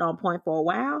hasn't been on point for a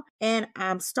while, and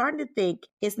I'm starting to think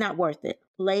it's not worth it.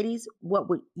 Ladies, what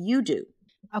would you do?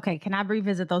 Okay, can I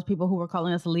revisit those people who were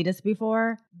calling us elitists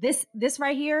before? This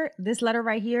right here, this letter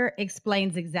right here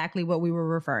explains exactly what we were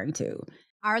referring to.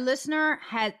 Our listener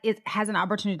has an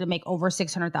opportunity to make over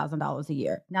 $600,000 a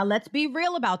year. Now, let's be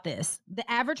real about this. The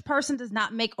average person does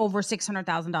not make over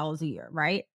 $600,000 a year,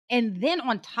 right? And then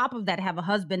on top of that, have a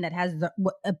husband that has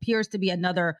what appears to be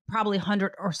another probably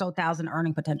 100 or so thousand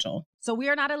earning potential. So we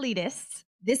are not elitists.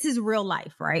 This is real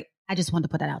life, right? I just wanted to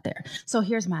put that out there. So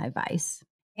here's my advice.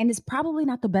 And it's probably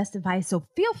not the best advice, so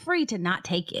feel free to not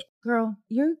take it. Girl,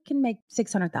 you can make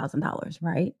 $600,000,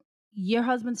 right? Your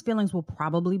husband's feelings will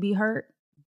probably be hurt,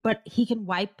 but he can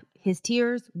wipe his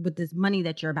tears with this money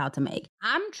that you're about to make.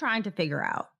 I'm trying to figure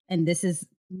out, and this is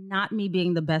not me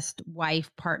being the best wife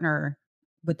partner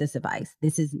with this advice.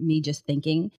 This is me just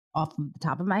thinking off the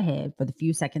top of my head for the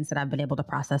few seconds that I've been able to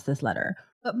process this letter.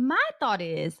 But my thought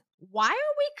is, why are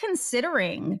we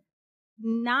considering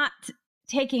not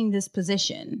taking this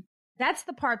position? That's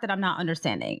the part that I'm not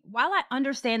understanding. While I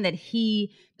understand that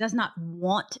he does not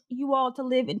want you all to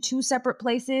live in two separate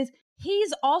places,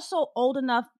 he's also old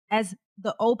enough, as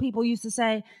the old people used to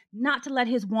say, not to let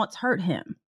his wants hurt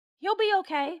him. He'll be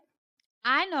okay.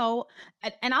 I know,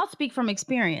 and I'll speak from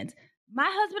experience. My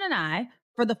husband and I,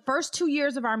 for the first 2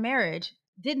 years of our marriage,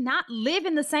 did not live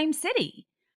in the same city.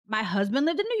 My husband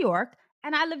lived in New York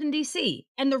and I lived in DC.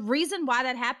 And the reason why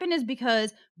that happened is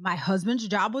because my husband's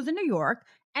job was in New York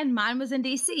and mine was in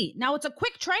DC. Now it's a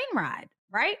quick train ride,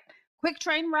 right? Quick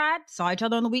train ride, saw each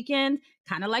other on the weekend,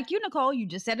 kind of like you, Nicole. You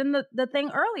just said in the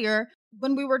thing earlier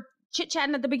when we were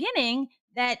chit-chatting at the beginning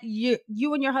that you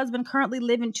and your husband currently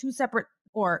live in two separate,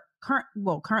 or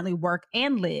currently work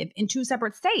and live in two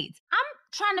separate states. I'm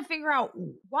trying to figure out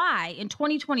why in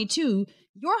 2022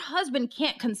 your husband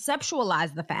can't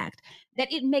conceptualize the fact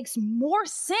that it makes more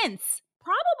sense,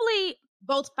 probably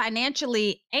both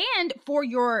financially and for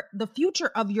the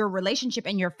future of your relationship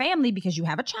and your family, because you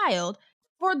have a child,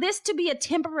 for this to be a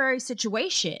temporary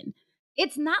situation.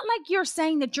 It's not like you're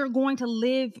saying that you're going to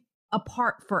live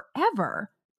apart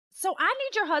forever. So I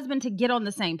need your husband to get on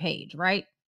the same page, right?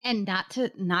 And not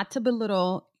to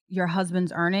belittle your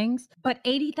husband's earnings, but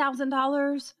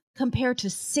 $80,000 compared to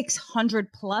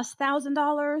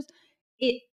 $600,000+,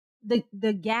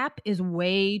 the gap is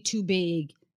way too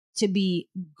big to be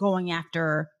going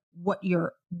after what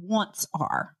your wants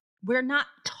are. We're not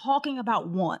talking about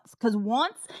wants, because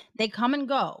wants, they come and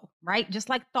go, right? Just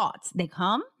like thoughts, they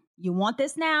come. You want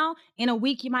this now. In a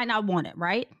week, you might not want it,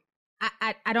 right?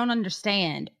 I don't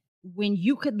understand. When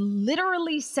you could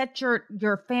literally set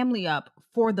your family up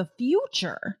for the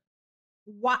future,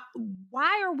 why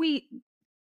are we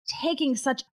taking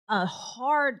such a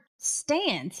hard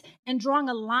stance and drawing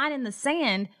a line in the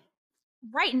sand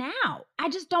right now? I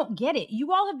just don't get it.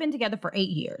 You all have been together for 8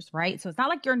 years, right? So it's not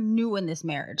like you're new in this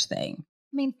marriage thing.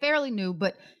 I mean, fairly new,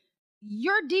 but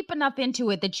you're deep enough into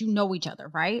it that you know each other,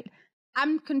 right?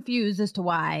 I'm confused as to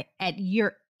why at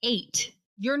year 8,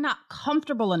 you're not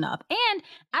comfortable enough. And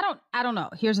I don't know.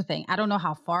 Here's the thing. I don't know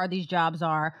how far these jobs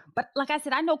are. But like I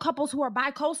said, I know couples who are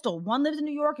bi-coastal. One lives in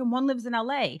New York and one lives in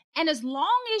LA. And as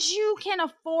long as you can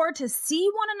afford to see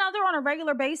one another on a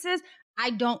regular basis,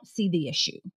 I don't see the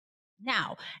issue.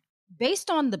 Now, based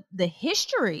on the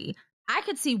history, I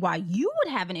could see why you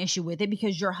would have an issue with it,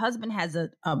 because your husband has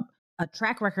a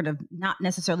track record of not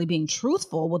necessarily being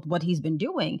truthful with what he's been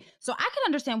doing. So I can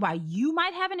understand why you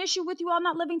might have an issue with you all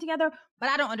not living together, but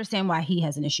I don't understand why he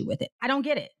has an issue with it. I don't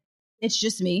get it. It's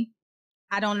just me.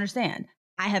 I don't understand.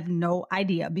 I have no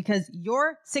idea, because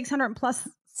your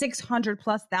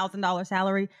 $600,000+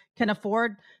 salary can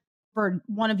afford for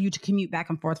one of you to commute back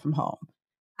and forth from home.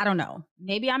 I don't know.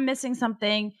 Maybe I'm missing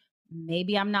something.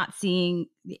 Maybe I'm not seeing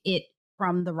it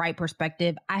from the right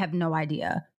perspective. I have no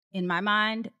idea. In my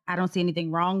mind, I don't see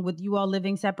anything wrong with you all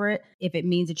living separate if it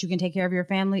means that you can take care of your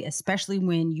family, especially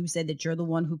when you said that you're the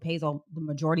one who pays the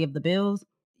majority of the bills.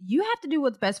 You have to do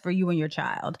what's best for you and your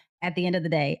child. At the end of the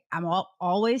day, I'm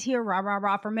always here, rah, rah,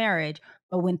 rah, for marriage.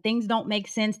 But when things don't make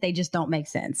sense, they just don't make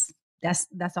sense.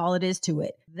 That's all it is to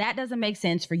it. That doesn't make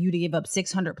sense for you to give up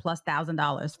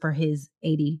 $600,000+ for his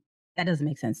 80. That doesn't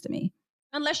make sense to me.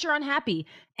 Unless you're unhappy.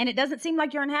 And it doesn't seem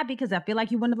like you're unhappy because I feel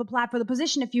like you wouldn't have applied for the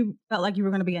position if you felt like you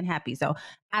were going to be unhappy. So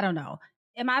I don't know.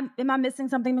 Am I missing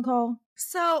something, Nicole?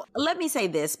 So let me say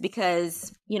this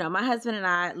because, my husband and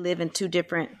I live in 2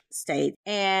 different states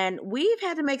and we've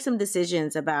had to make some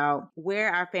decisions about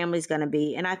where our family's going to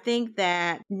be. And I think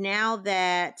that now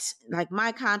that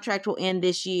my contract will end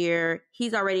this year,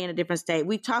 he's already in a different state.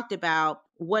 We've talked about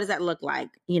what does that look like?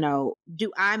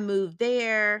 Do I move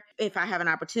there? If I have an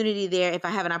opportunity there, if I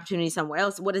have an opportunity somewhere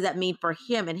else, what does that mean for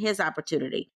him and his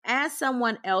opportunity? As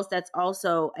someone else that's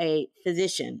also a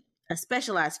physician, a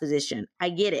specialized physician, I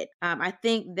get it. I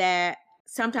think that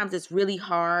sometimes it's really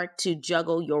hard to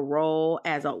juggle your role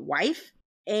as a wife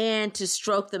and to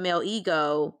stroke the male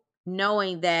ego,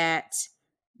 knowing that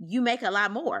you make a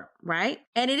lot more, right?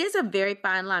 And it is a very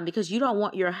fine line because you don't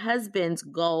want your husband's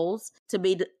goals to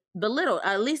be belittled.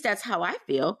 At least that's how I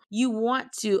feel. You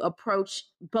want to approach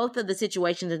both of the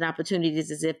situations and opportunities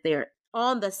as if they're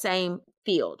on the same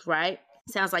field, right?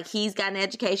 Sounds like he's got an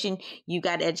education, you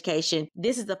got an education.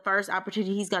 This is the first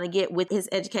opportunity he's going to get with his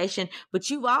education, but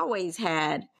you've always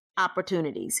had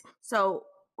opportunities. So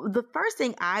the first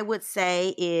thing I would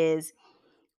say is,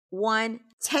 1,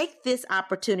 take this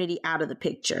opportunity out of the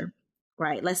picture,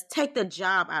 right? Let's take the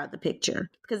job out of the picture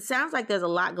because it sounds like there's a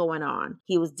lot going on.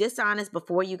 He was dishonest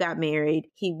before you got married.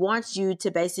 He wants you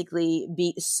to basically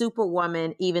be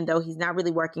superwoman, even though he's not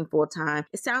really working full time.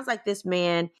 It sounds like this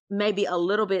man may be a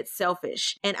little bit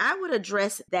selfish. And I would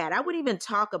address that. I wouldn't even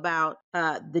talk about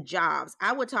the jobs.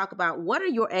 I would talk about what are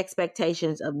your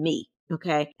expectations of me?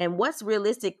 Okay. And what's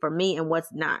realistic for me and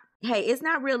what's not. Hey, it's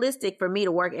not realistic for me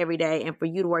to work every day and for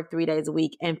you to work 3 days a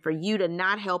week and for you to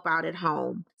not help out at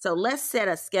home. So let's set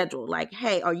a schedule. Like,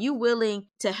 hey, are you willing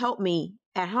to help me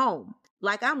at home?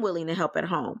 Like I'm willing to help at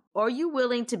home. Or are you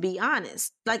willing to be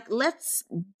honest? Like, let's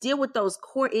deal with those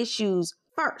core issues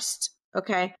first.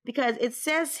 Okay. Because it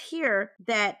says here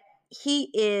that he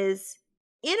is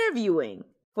interviewing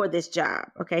for this job.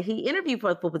 Okay. He interviewed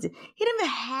for the full position. He didn't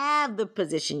even have the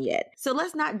position yet. So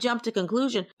let's not jump to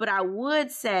conclusion, but I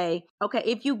would say, okay,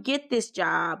 if you get this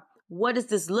job, what does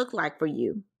this look like for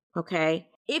you? Okay.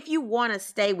 If you want to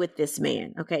stay with this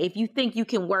man, okay, if you think you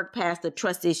can work past the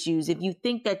trust issues, if you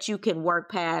think that you can work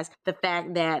past the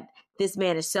fact that this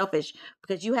man is selfish,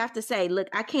 because you have to say, look,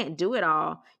 I can't do it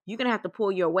all. You're going to have to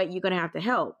pull your weight. You're going to have to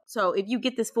help. So if you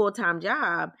get this full-time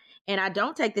job and I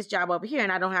don't take this job over here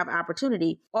and I don't have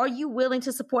opportunity, are you willing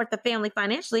to support the family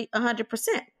financially 100%?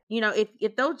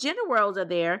 If those gender roles are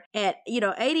there at,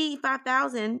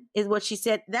 $85,000 is what she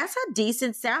said, that's a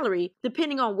decent salary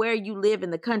depending on where you live in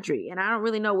the country. And I don't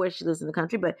really know where she lives in the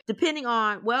country, but depending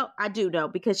on, well, I do know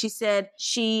because she said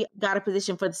she got a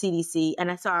position for the CDC.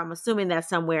 And I'm assuming that's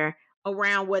somewhere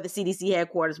around where the CDC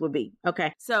headquarters would be.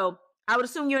 Okay. So I would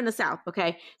assume you're in the South.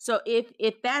 Okay. So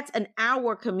if that's an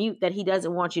hour commute that he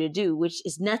doesn't want you to do, which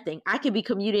is nothing, I could be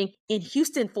commuting in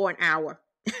Houston for an hour.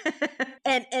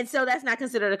 and so that's not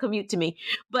considered a commute to me.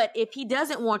 But if he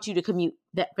doesn't want you to commute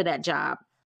for that job,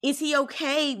 is he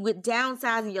okay with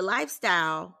downsizing your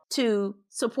lifestyle to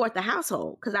support the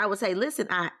household? Because I would say, listen,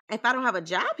 if I don't have a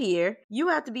job here, you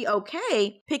have to be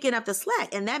okay picking up the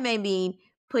slack. And that may mean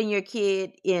putting your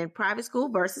kid in private school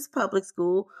versus public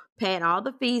school, paying all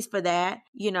the fees for that,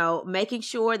 making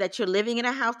sure that you're living in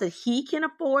a house that he can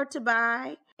afford to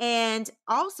buy. And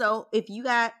also, if you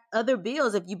got other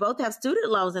bills, if you both have student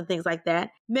loans and things like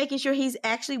that, making sure he's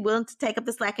actually willing to take up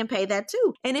the slack and pay that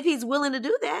too. And if he's willing to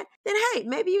do that, then hey,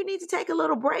 maybe you need to take a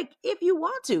little break if you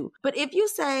want to. But if you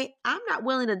say, I'm not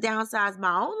willing to downsize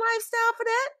my own lifestyle for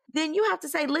that, then you have to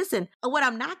say, listen, what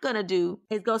I'm not going to do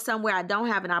is go somewhere I don't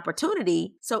have an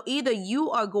opportunity. So either you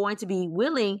are going to be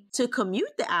willing to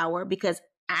commute the hour because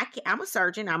I'm a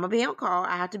surgeon, I'm going to be on call,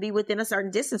 I have to be within a certain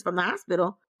distance from the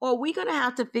hospital, or we're going to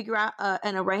have to figure out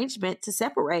an arrangement to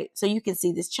separate so you can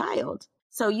see this child.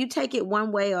 So you take it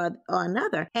one way or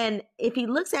another. And if he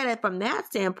looks at it from that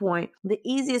standpoint, the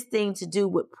easiest thing to do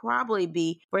would probably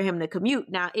be for him to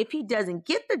commute. Now, if he doesn't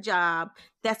get the job,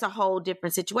 that's a whole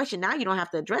different situation. Now you don't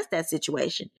have to address that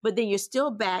situation, but then you're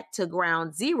still back to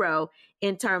ground zero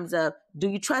in terms of, do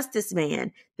you trust this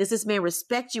man? Does this man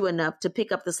respect you enough to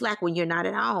pick up the slack when you're not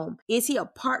at home? Is he a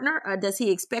partner, or does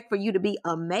he expect for you to be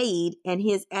a maid and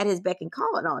at his beck and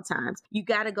call at all times? You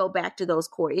got to go back to those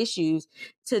core issues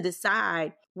to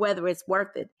decide whether it's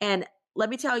worth it. And let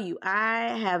me tell you, I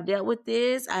have dealt with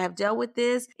this. I have dealt with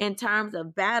this in terms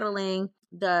of battling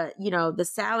the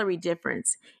salary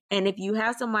difference. And if you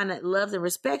have someone that loves and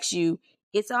respects you,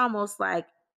 it's almost like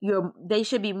they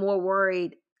should be more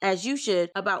worried, as you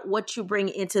should, about what you bring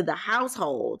into the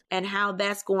household and how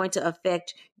that's going to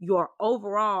affect your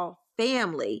overall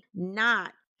family.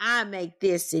 Not, I make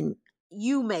this and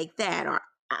you make that,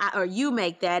 or you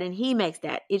make that and he makes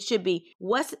that. It should be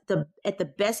what's at the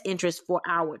best interest for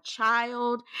our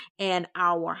child and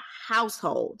our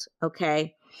household.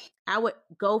 Okay. I would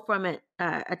go from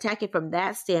attack it from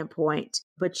that standpoint,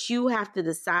 but you have to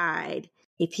decide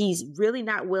if he's really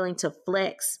not willing to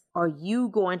flex, are you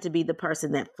going to be the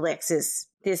person that flexes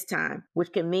this time?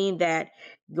 Which can mean that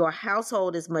your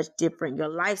household is much different. Your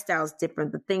lifestyle is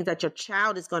different. The things that your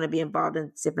child is going to be involved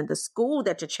in is different. The school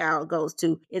that your child goes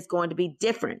to is going to be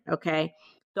different. Okay.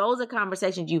 Those are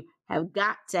conversations you have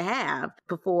got to have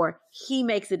before he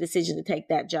makes a decision to take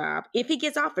that job, if he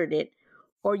gets offered it,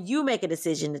 or you make a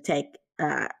decision to take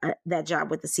that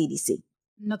job with the CDC.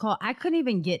 Nicole, I couldn't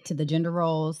even get to the gender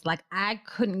roles. Like, I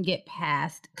couldn't get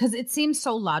past, because it seems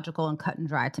so logical and cut and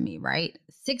dry to me, right?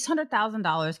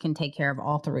 $600,000 can take care of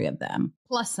all three of them,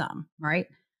 plus some, right?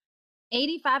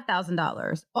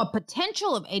 $85,000, or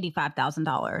potential of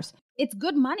 $85,000. It's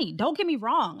good money. Don't get me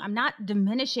wrong. I'm not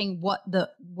diminishing what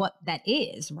that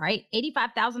is, right?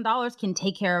 $85,000 can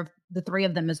take care of the three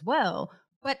of them as well.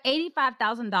 But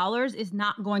 $85,000 is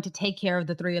not going to take care of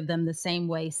the three of them the same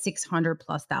way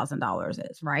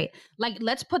 $600,000+ is, right? Like,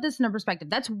 let's put this into perspective.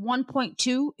 That's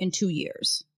 1.2 in 2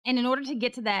 years. And in order to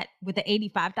get to that with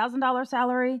the $85,000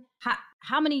 salary,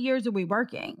 how many years are we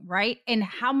working, right? And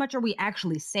how much are we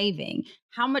actually saving?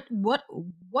 How much? What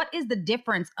is the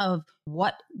difference of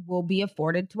what will be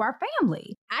afforded to our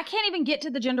family? I can't even get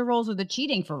to the gender roles or the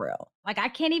cheating for real. Like, I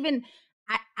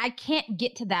can't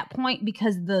get to that point,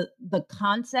 because the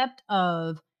concept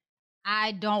of,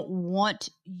 I don't want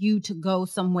you to go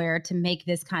somewhere to make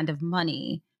this kind of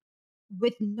money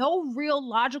with no real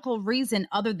logical reason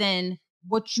other than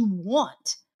what you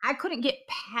want. I couldn't get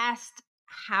past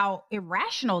how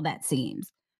irrational that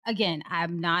seems. Again,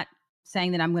 I'm not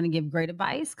saying that I'm going to give great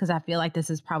advice, because I feel like this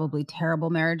is probably terrible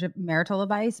marital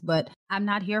advice, but I'm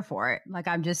not here for it. Like,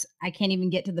 I can't even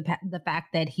get to the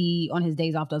fact that he on his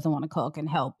days off doesn't want to cook and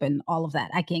help and all of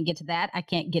that. I can't get to that. I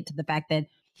can't get to the fact that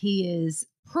he is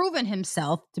proven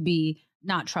himself to be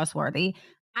not trustworthy.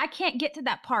 I can't get to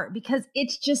that part, because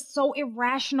it's just so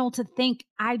irrational to think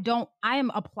I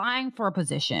am applying for a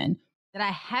position that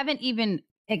I haven't even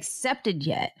accepted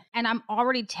yet, and I'm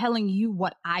already telling you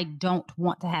what I don't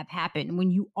want to have happen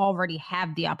when you already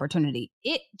have the opportunity.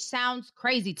 It sounds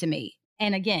crazy to me.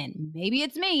 And again, maybe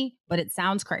it's me, but it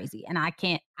sounds crazy. And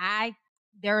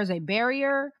there is a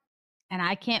barrier, and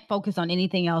I can't focus on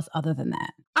anything else other than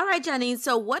that. All right, Janine.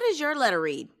 So what does your letter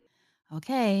read?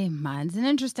 Okay, mine's an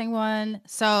interesting one.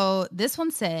 So this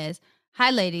one says,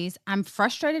 "Hi, ladies. I'm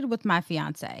frustrated with my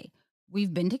fiance.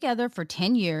 We've been together for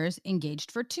 10 years,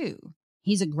 engaged for 2.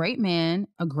 He's a great man,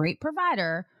 a great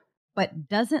provider, but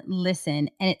doesn't listen,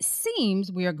 and it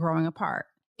seems we are growing apart.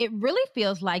 It really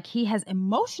feels like he has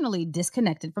emotionally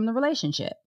disconnected from the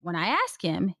relationship. When I ask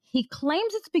him, he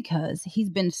claims it's because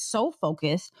he's been so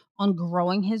focused on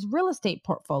growing his real estate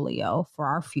portfolio for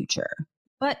our future.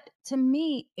 But to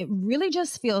me, it really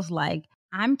just feels like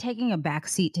I'm taking a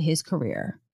backseat to his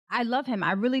career. I love him,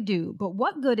 I really do. But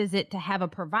what good is it to have a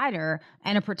provider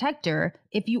and a protector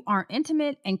if you aren't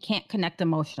intimate and can't connect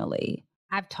emotionally?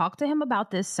 I've talked to him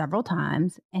about this several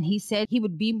times, and he said he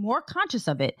would be more conscious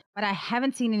of it, but I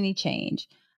haven't seen any change.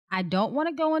 I don't want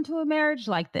to go into a marriage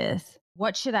like this.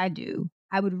 What should I do?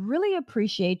 I would really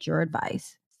appreciate your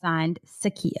advice." Signed,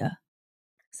 Sakia.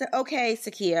 So, okay,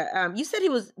 Sakia, you said he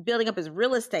was building up his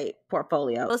real estate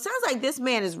portfolio. Well, it sounds like this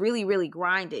man is really, really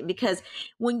grinding, because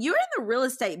when you're in the real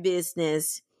estate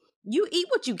business, you eat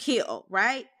what you kill,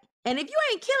 right? And if you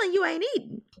ain't killing, you ain't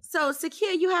eating. So,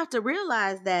 Sakia, you have to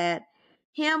realize that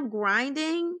him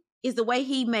grinding is the way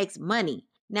he makes money.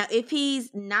 Now, if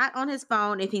he's not on his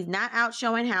phone, if he's not out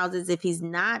showing houses, if he's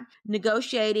not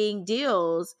negotiating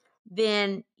deals,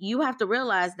 then you have to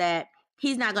realize that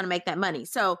he's not going to make that money.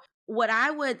 So what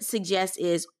I would suggest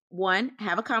is, one,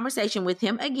 have a conversation with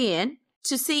him again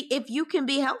to see if you can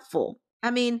be helpful.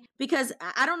 I mean, because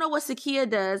I don't know what Sakia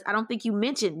does. I don't think you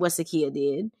mentioned what Sakia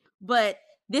did, but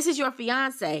this is your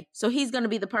fiance, so he's going to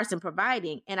be the person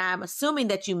providing. And I'm assuming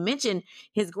that you mentioned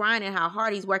his grind and how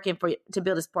hard he's working to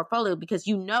build his portfolio, because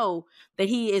you know that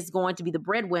he is going to be the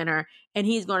breadwinner and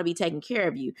he's going to be taking care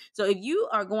of you. So if you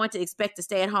are going to expect to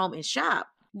stay at home and shop,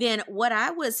 then what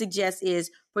I would suggest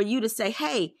is for you to say,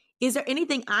 hey, is there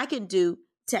anything I can do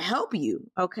to help you?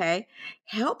 Okay.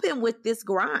 Help him with this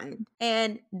grind.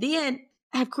 And then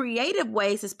have creative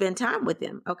ways to spend time with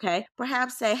him. Okay.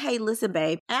 Perhaps say, hey, listen,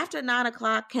 babe, after 9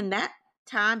 o'clock, can that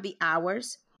time be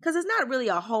ours? Because it's not really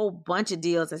a whole bunch of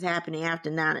deals that's happening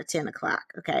after 9 or 10 o'clock.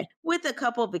 Okay. With a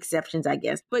couple of exceptions, I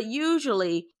guess. But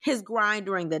usually his grind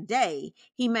during the day,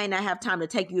 he may not have time to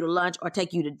take you to lunch or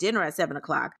take you to dinner at 7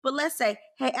 o'clock. But let's say,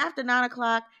 hey, after 9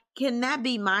 o'clock, can that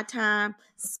be my time?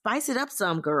 Spice it up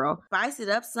some, girl. Spice it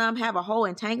up some. Have a whole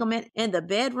entanglement in the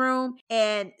bedroom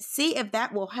and see if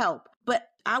that will help. But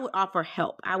I would offer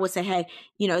help. I would say, hey,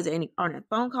 is there any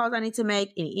phone calls I need to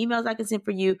make? Any emails I can send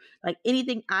for you? Like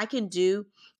anything I can do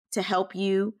to help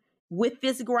you with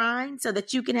this grind so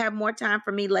that you can have more time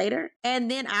for me later. And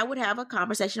then I would have a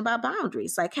conversation about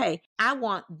boundaries. Like, hey, I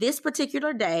want this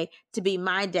particular day to be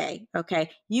my day.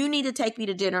 Okay. You need to take me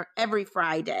to dinner every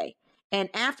Friday. And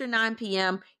after 9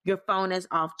 p.m., your phone is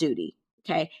off duty.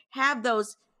 Okay. Have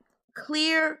those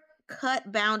clear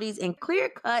cut boundaries and clear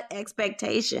cut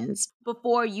expectations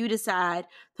before you decide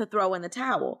to throw in the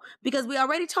towel. Because we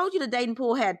already told you the dating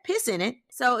pool had piss in it.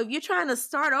 So if you're trying to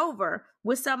start over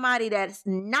with somebody that's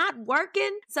not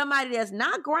working, somebody that's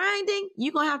not grinding,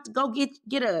 you're going to have to go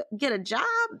get a job.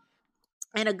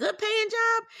 And a good paying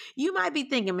job. You might be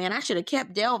thinking, man, I should have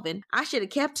kept Delvin. I should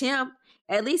have kept him.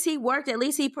 At least he worked. At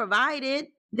least he provided.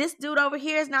 This dude over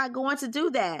here is not going to do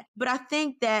that. But I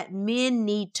think that men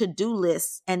need to-do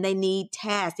lists and they need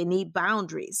tasks. They need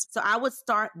boundaries. So I would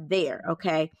start there.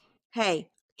 Okay. Hey,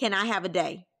 can I have a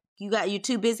day? You're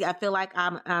too busy. I feel like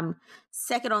I'm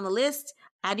second on the list.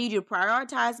 I need you to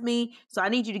prioritize me. So I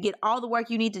need you to get all the work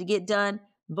you need to get done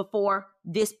before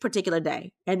this particular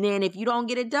day. And then if you don't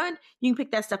get it done, you can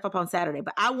pick that stuff up on Saturday.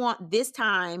 But I want this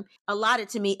time allotted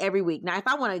to me every week. Now, if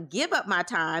I want to give up my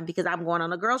time because I'm going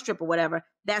on a girls trip or whatever,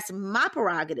 that's my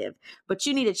prerogative. But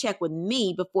you need to check with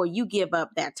me before you give up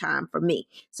that time for me.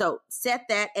 So set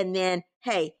that. And then,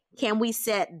 hey, can we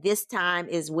set this time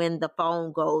is when the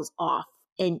phone goes off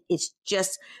and it's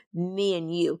just me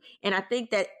and you. And I think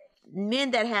that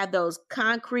men that have those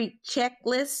concrete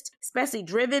checklists, especially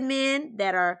driven men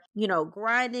that are,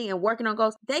 grinding and working on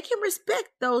goals, they can respect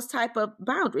those type of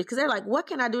boundaries because they're like, what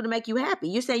can I do to make you happy?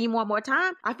 You're saying you want more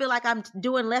time? I feel like I'm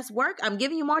doing less work. I'm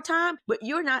giving you more time, but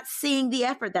you're not seeing the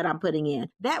effort that I'm putting in.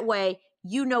 That way,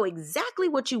 you know exactly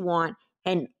what you want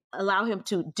and allow him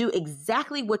to do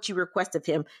exactly what you request of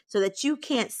him so that you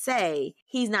can't say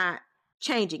he's not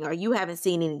changing or you haven't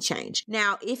seen any change.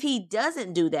 Now, if he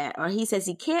doesn't do that or he says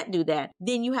he can't do that,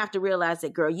 then you have to realize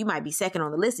that, girl, you might be second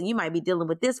on the list and you might be dealing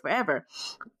with this forever.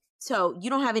 So you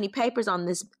don't have any papers on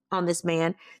this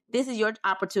man. This is your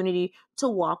opportunity to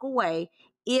walk away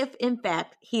if, in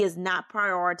fact, he is not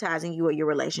prioritizing you or your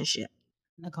relationship.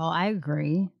 Nicole, I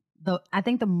agree. I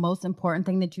think the most important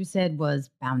thing that you said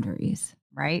was boundaries,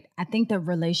 right? I think that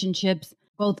relationships,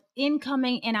 both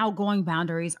incoming and outgoing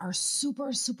boundaries, are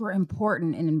super, super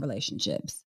important in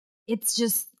relationships. It's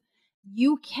just,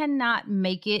 you cannot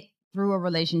make it through a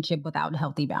relationship without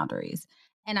healthy boundaries.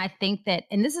 And I think that,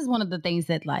 and this is one of the things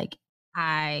that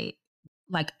I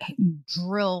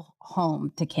drill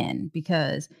home to Ken,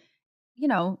 because,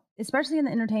 especially in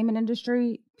the entertainment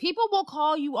industry, people will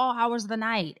call you all hours of the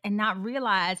night and not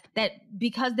realize that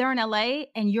because they're in LA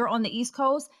and you're on the East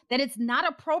Coast, that it's not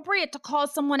appropriate to call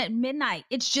someone at midnight.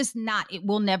 It's just not. It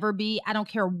will never be. I don't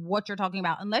care what you're talking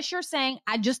about. Unless you're saying,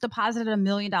 I just deposited $1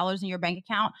 million in your bank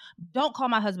account, don't call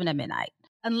my husband at midnight.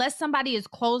 Unless somebody has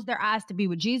closed their eyes to be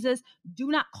with Jesus, do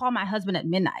not call my husband at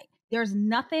midnight. There's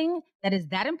nothing that is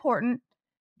that important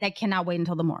that cannot wait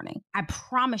until the morning. I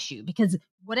promise you, because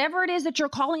whatever it is that you're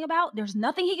calling about, there's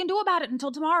nothing he can do about it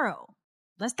until tomorrow.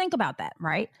 Let's think about that,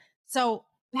 right? So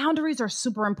boundaries are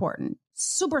super important,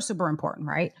 super, super important,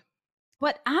 right?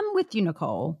 But I'm with you,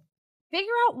 Nicole.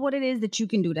 Figure out what it is that you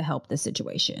can do to help the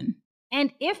situation.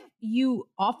 And if you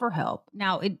offer help,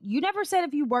 now you never said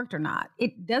if you worked or not.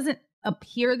 It doesn't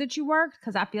appear that you worked,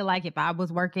 because I feel like if I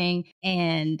was working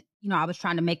and I was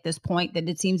trying to make this point that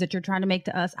it seems that you're trying to make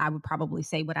to us, I would probably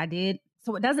say what I did.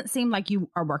 So it doesn't seem like you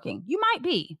are working. You might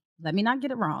be. Let me not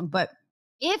get it wrong. But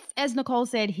if, as Nicole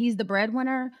said, he's the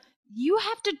breadwinner, you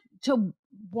have to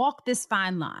walk this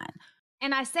fine line.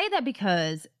 And I say that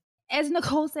because, as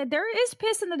Nicole said, there is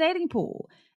piss in the dating pool.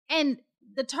 And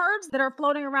the turds that are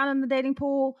floating around in the dating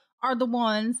pool are the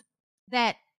ones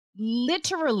that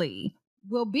literally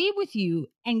will be with you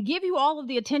and give you all of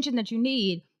the attention that you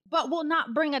need, but will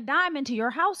not bring a dime into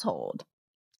your household.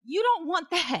 You don't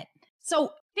want that.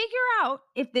 So figure out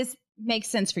if this makes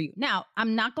sense for you. Now,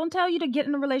 I'm not going to tell you to get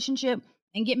in a relationship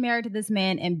and get married to this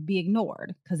man and be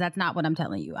ignored, because that's not what I'm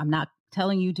telling you. I'm not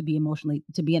telling you to be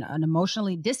in an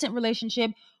emotionally distant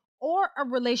relationship or a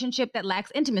relationship that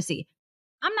lacks intimacy.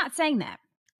 I'm not saying that.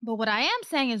 But what I am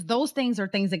saying is those things are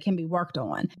things that can be worked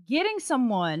on. Getting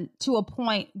someone to a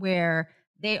point where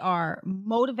they are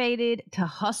motivated to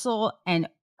hustle and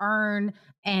earn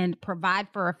and provide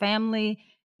for a family,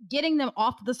 getting them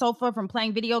off the sofa from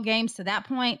playing video games to that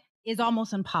point is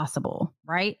almost impossible,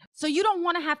 right? So you don't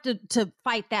want to have to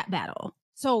fight that battle.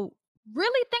 So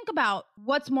really think about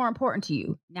what's more important to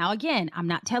you. Now, again, I'm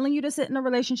not telling you to sit in a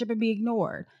relationship and be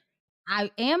ignored.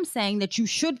 I am saying that you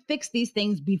should fix these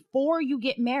things before you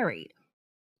get married.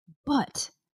 But,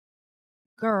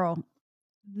 girl,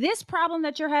 this problem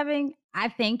that you're having, I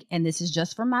think, and this is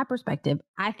just from my perspective,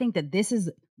 I think that this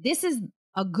is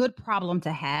a good problem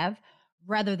to have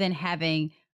rather than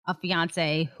having a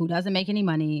fiance who doesn't make any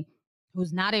money,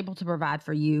 who's not able to provide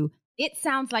for you. It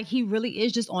sounds like he really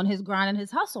is just on his grind and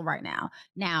his hustle right now.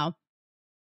 Now,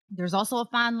 there's also a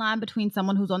fine line between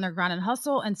someone who's on their grind and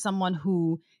hustle and someone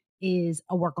who is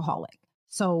a workaholic.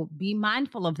 So be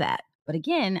mindful of that. But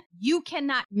again, you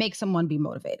cannot make someone be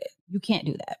motivated. You can't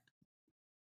do that.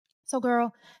 So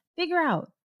girl, figure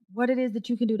out what it is that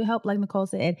you can do to help, like Nicole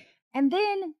said, and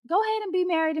then go ahead and be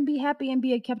married and be happy and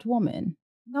be a kept woman.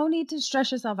 No need to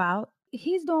stress yourself out.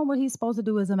 He's doing what he's supposed to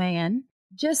do as a man.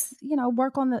 Just,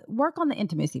 work on the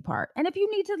intimacy part. And if you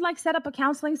need to set up a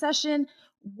counseling session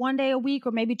 1 day a week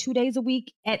or maybe 2 days a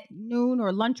week at noon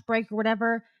or lunch break or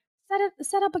whatever,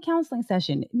 set up a counseling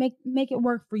session. Make it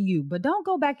work for you. But don't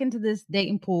go back into this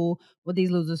dating pool with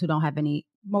these losers who don't have any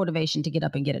motivation to get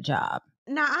up and get a job.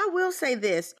 Now, I will say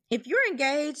this. If you're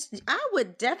engaged, I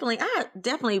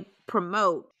definitely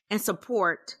promote and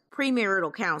support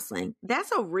premarital counseling.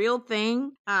 That's a real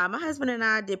thing. My husband and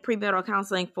I did premarital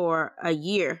counseling for a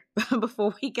year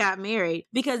before we got married,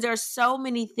 because there's so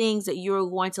many things that you're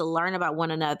going to learn about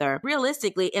one another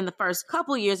realistically in the first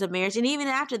couple of years of marriage. And even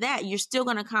after that, you're still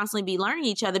going to constantly be learning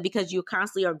each other because you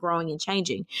constantly are growing and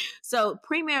changing. So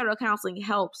premarital counseling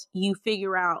helps you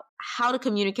figure out how to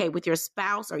communicate with your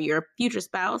spouse or your future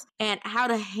spouse and how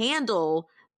to handle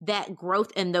that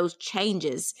growth and those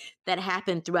changes that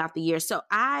happen throughout the year. So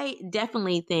I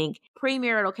definitely think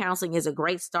premarital counseling is a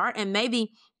great start, and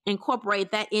maybe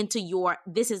incorporate that into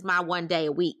this is my 1 day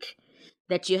a week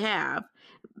that you have.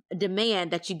 Demand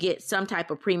that you get some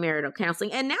type of premarital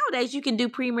counseling. And nowadays you can do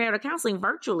premarital counseling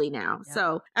virtually now. Yeah.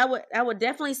 So I would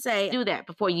definitely say do that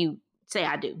before you say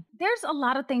I do. There's a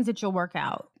lot of things that you'll work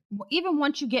out. Even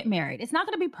once you get married, it's not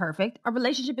going to be perfect. A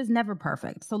relationship is never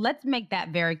perfect. So let's make that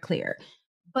very clear.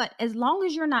 But as long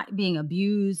as you're not being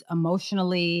abused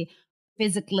emotionally,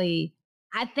 physically,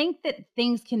 I think that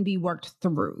things can be worked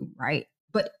through, right?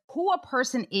 But who a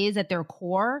person is at their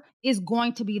core is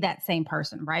going to be that same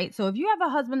person, right? So if you have a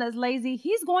husband that's lazy,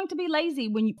 he's going to be lazy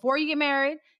before you get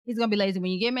married. He's going to be lazy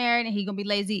when you get married, and he's going to be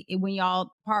lazy when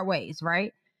y'all part ways,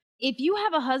 right? If you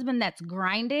have a husband that's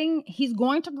grinding, he's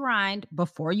going to grind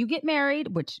before you get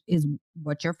married, which is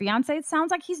what your fiance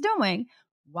sounds like he's doing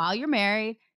while you're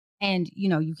married. And,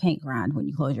 you can't grind when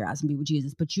you close your eyes and be with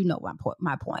Jesus, but you know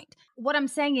my point. What I'm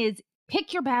saying is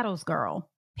pick your battles, girl.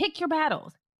 Pick your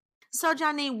battles. So,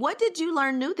 Johnny, what did you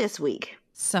learn new this week?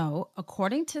 So,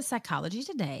 according to Psychology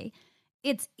Today,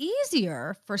 it's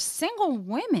easier for single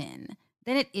women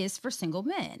than it is for single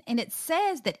men. And it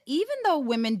says that even though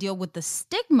women deal with the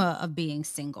stigma of being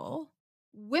single,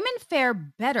 women fare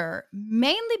better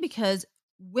mainly because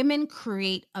women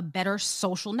create a better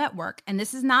social network. And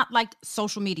this is not like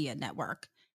social media network.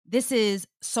 This is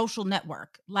social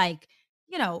network, like,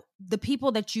 the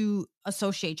people that you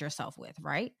associate yourself with,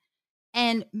 right?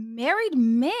 And married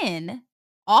men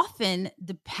often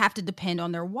have to depend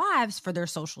on their wives for their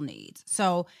social needs.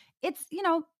 So it's,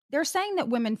 they're saying that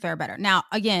women fare better. Now,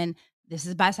 again, this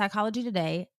is by Psychology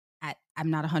Today.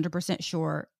 I'm not 100%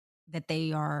 sure that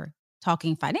they are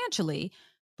talking financially,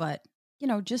 but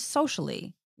just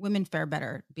socially, women fare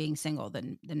better being single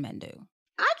than men do.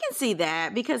 I can see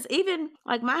that, because even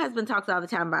like my husband talks all the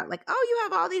time about you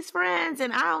have all these friends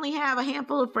and I only have a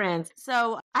handful of friends.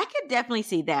 So I could definitely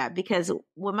see that, because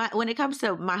when it comes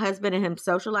to my husband and him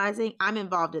socializing, I'm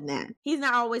involved in that. He's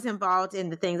not always involved in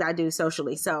the things I do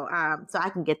socially. So I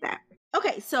can get that.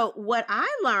 Okay. So what I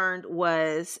learned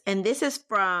was, and this is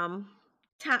from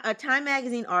a Time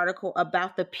Magazine article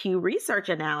about the Pew Research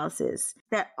analysis,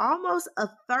 that almost a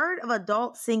third of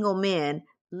adult single men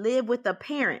live with a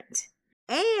parent,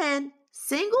 and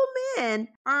single men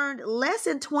earned less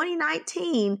in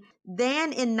 2019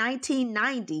 than in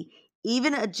 1990,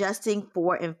 even adjusting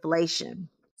for inflation.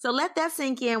 So let that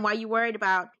sink in while you're worried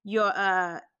about your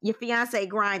fiance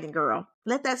grinding, girl.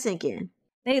 Let that sink in.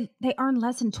 They earned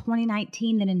less in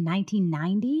 2019 than in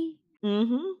 1990?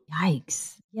 Mm-hmm.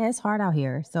 Yikes. Yeah, it's hard out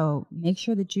here. So make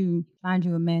sure that you find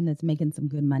you a man that's making some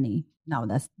good money. No,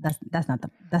 that's not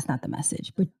the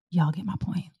message. But y'all get my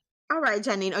point. All right,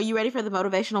 Janine, are you ready for the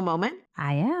motivational moment?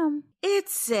 I am. It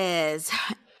says,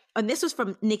 and this was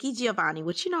from Nikki Giovanni,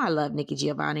 which I love Nikki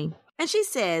Giovanni. And she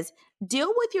says,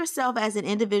 deal with yourself as an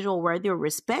individual worthy of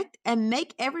respect and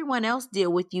make everyone else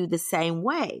deal with you the same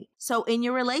way. So in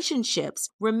your relationships,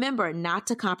 remember not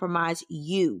to compromise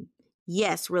you.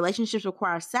 Yes, relationships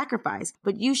require sacrifice,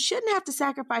 but you shouldn't have to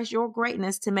sacrifice your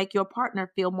greatness to make your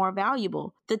partner feel more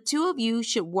valuable. The two of you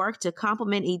should work to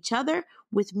complement each other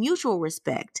with mutual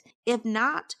respect. If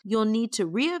not, you'll need to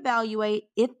reevaluate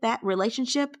if that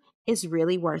relationship is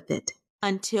really worth it.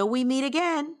 Until we meet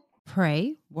again.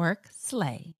 Pray, work,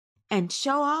 slay. And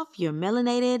show off your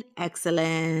melanated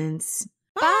excellence.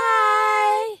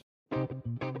 Bye!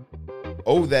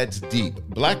 Oh, That's Deep,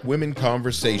 Black Women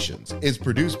Conversations is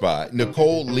produced by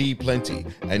Nicole Lee Plenty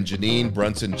and Janine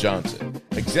Brunson Johnson.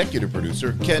 Executive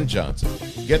producer, Ken Johnson.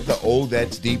 Get the Oh,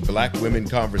 That's Deep, Black Women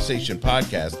Conversation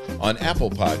podcast on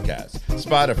Apple Podcasts,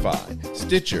 Spotify,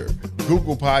 Stitcher,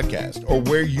 Google Podcasts, or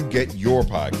where you get your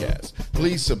podcasts.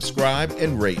 Please subscribe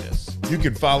and rate us. You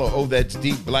can follow Oh, That's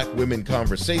Deep, Black Women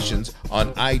Conversations on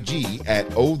IG at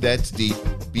Oh, That's Deep,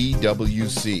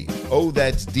 BWC. Oh,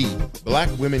 That's Deep, Black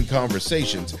Women Conversations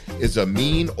is a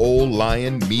Mean Old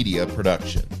Lion media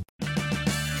production.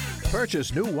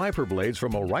 Purchase new wiper blades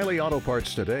from O'Reilly Auto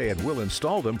Parts today and we'll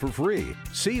install them for free.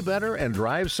 See better and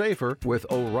drive safer with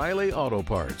O'Reilly Auto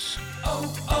Parts.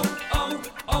 Oh, oh,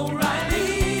 oh, O'Reilly.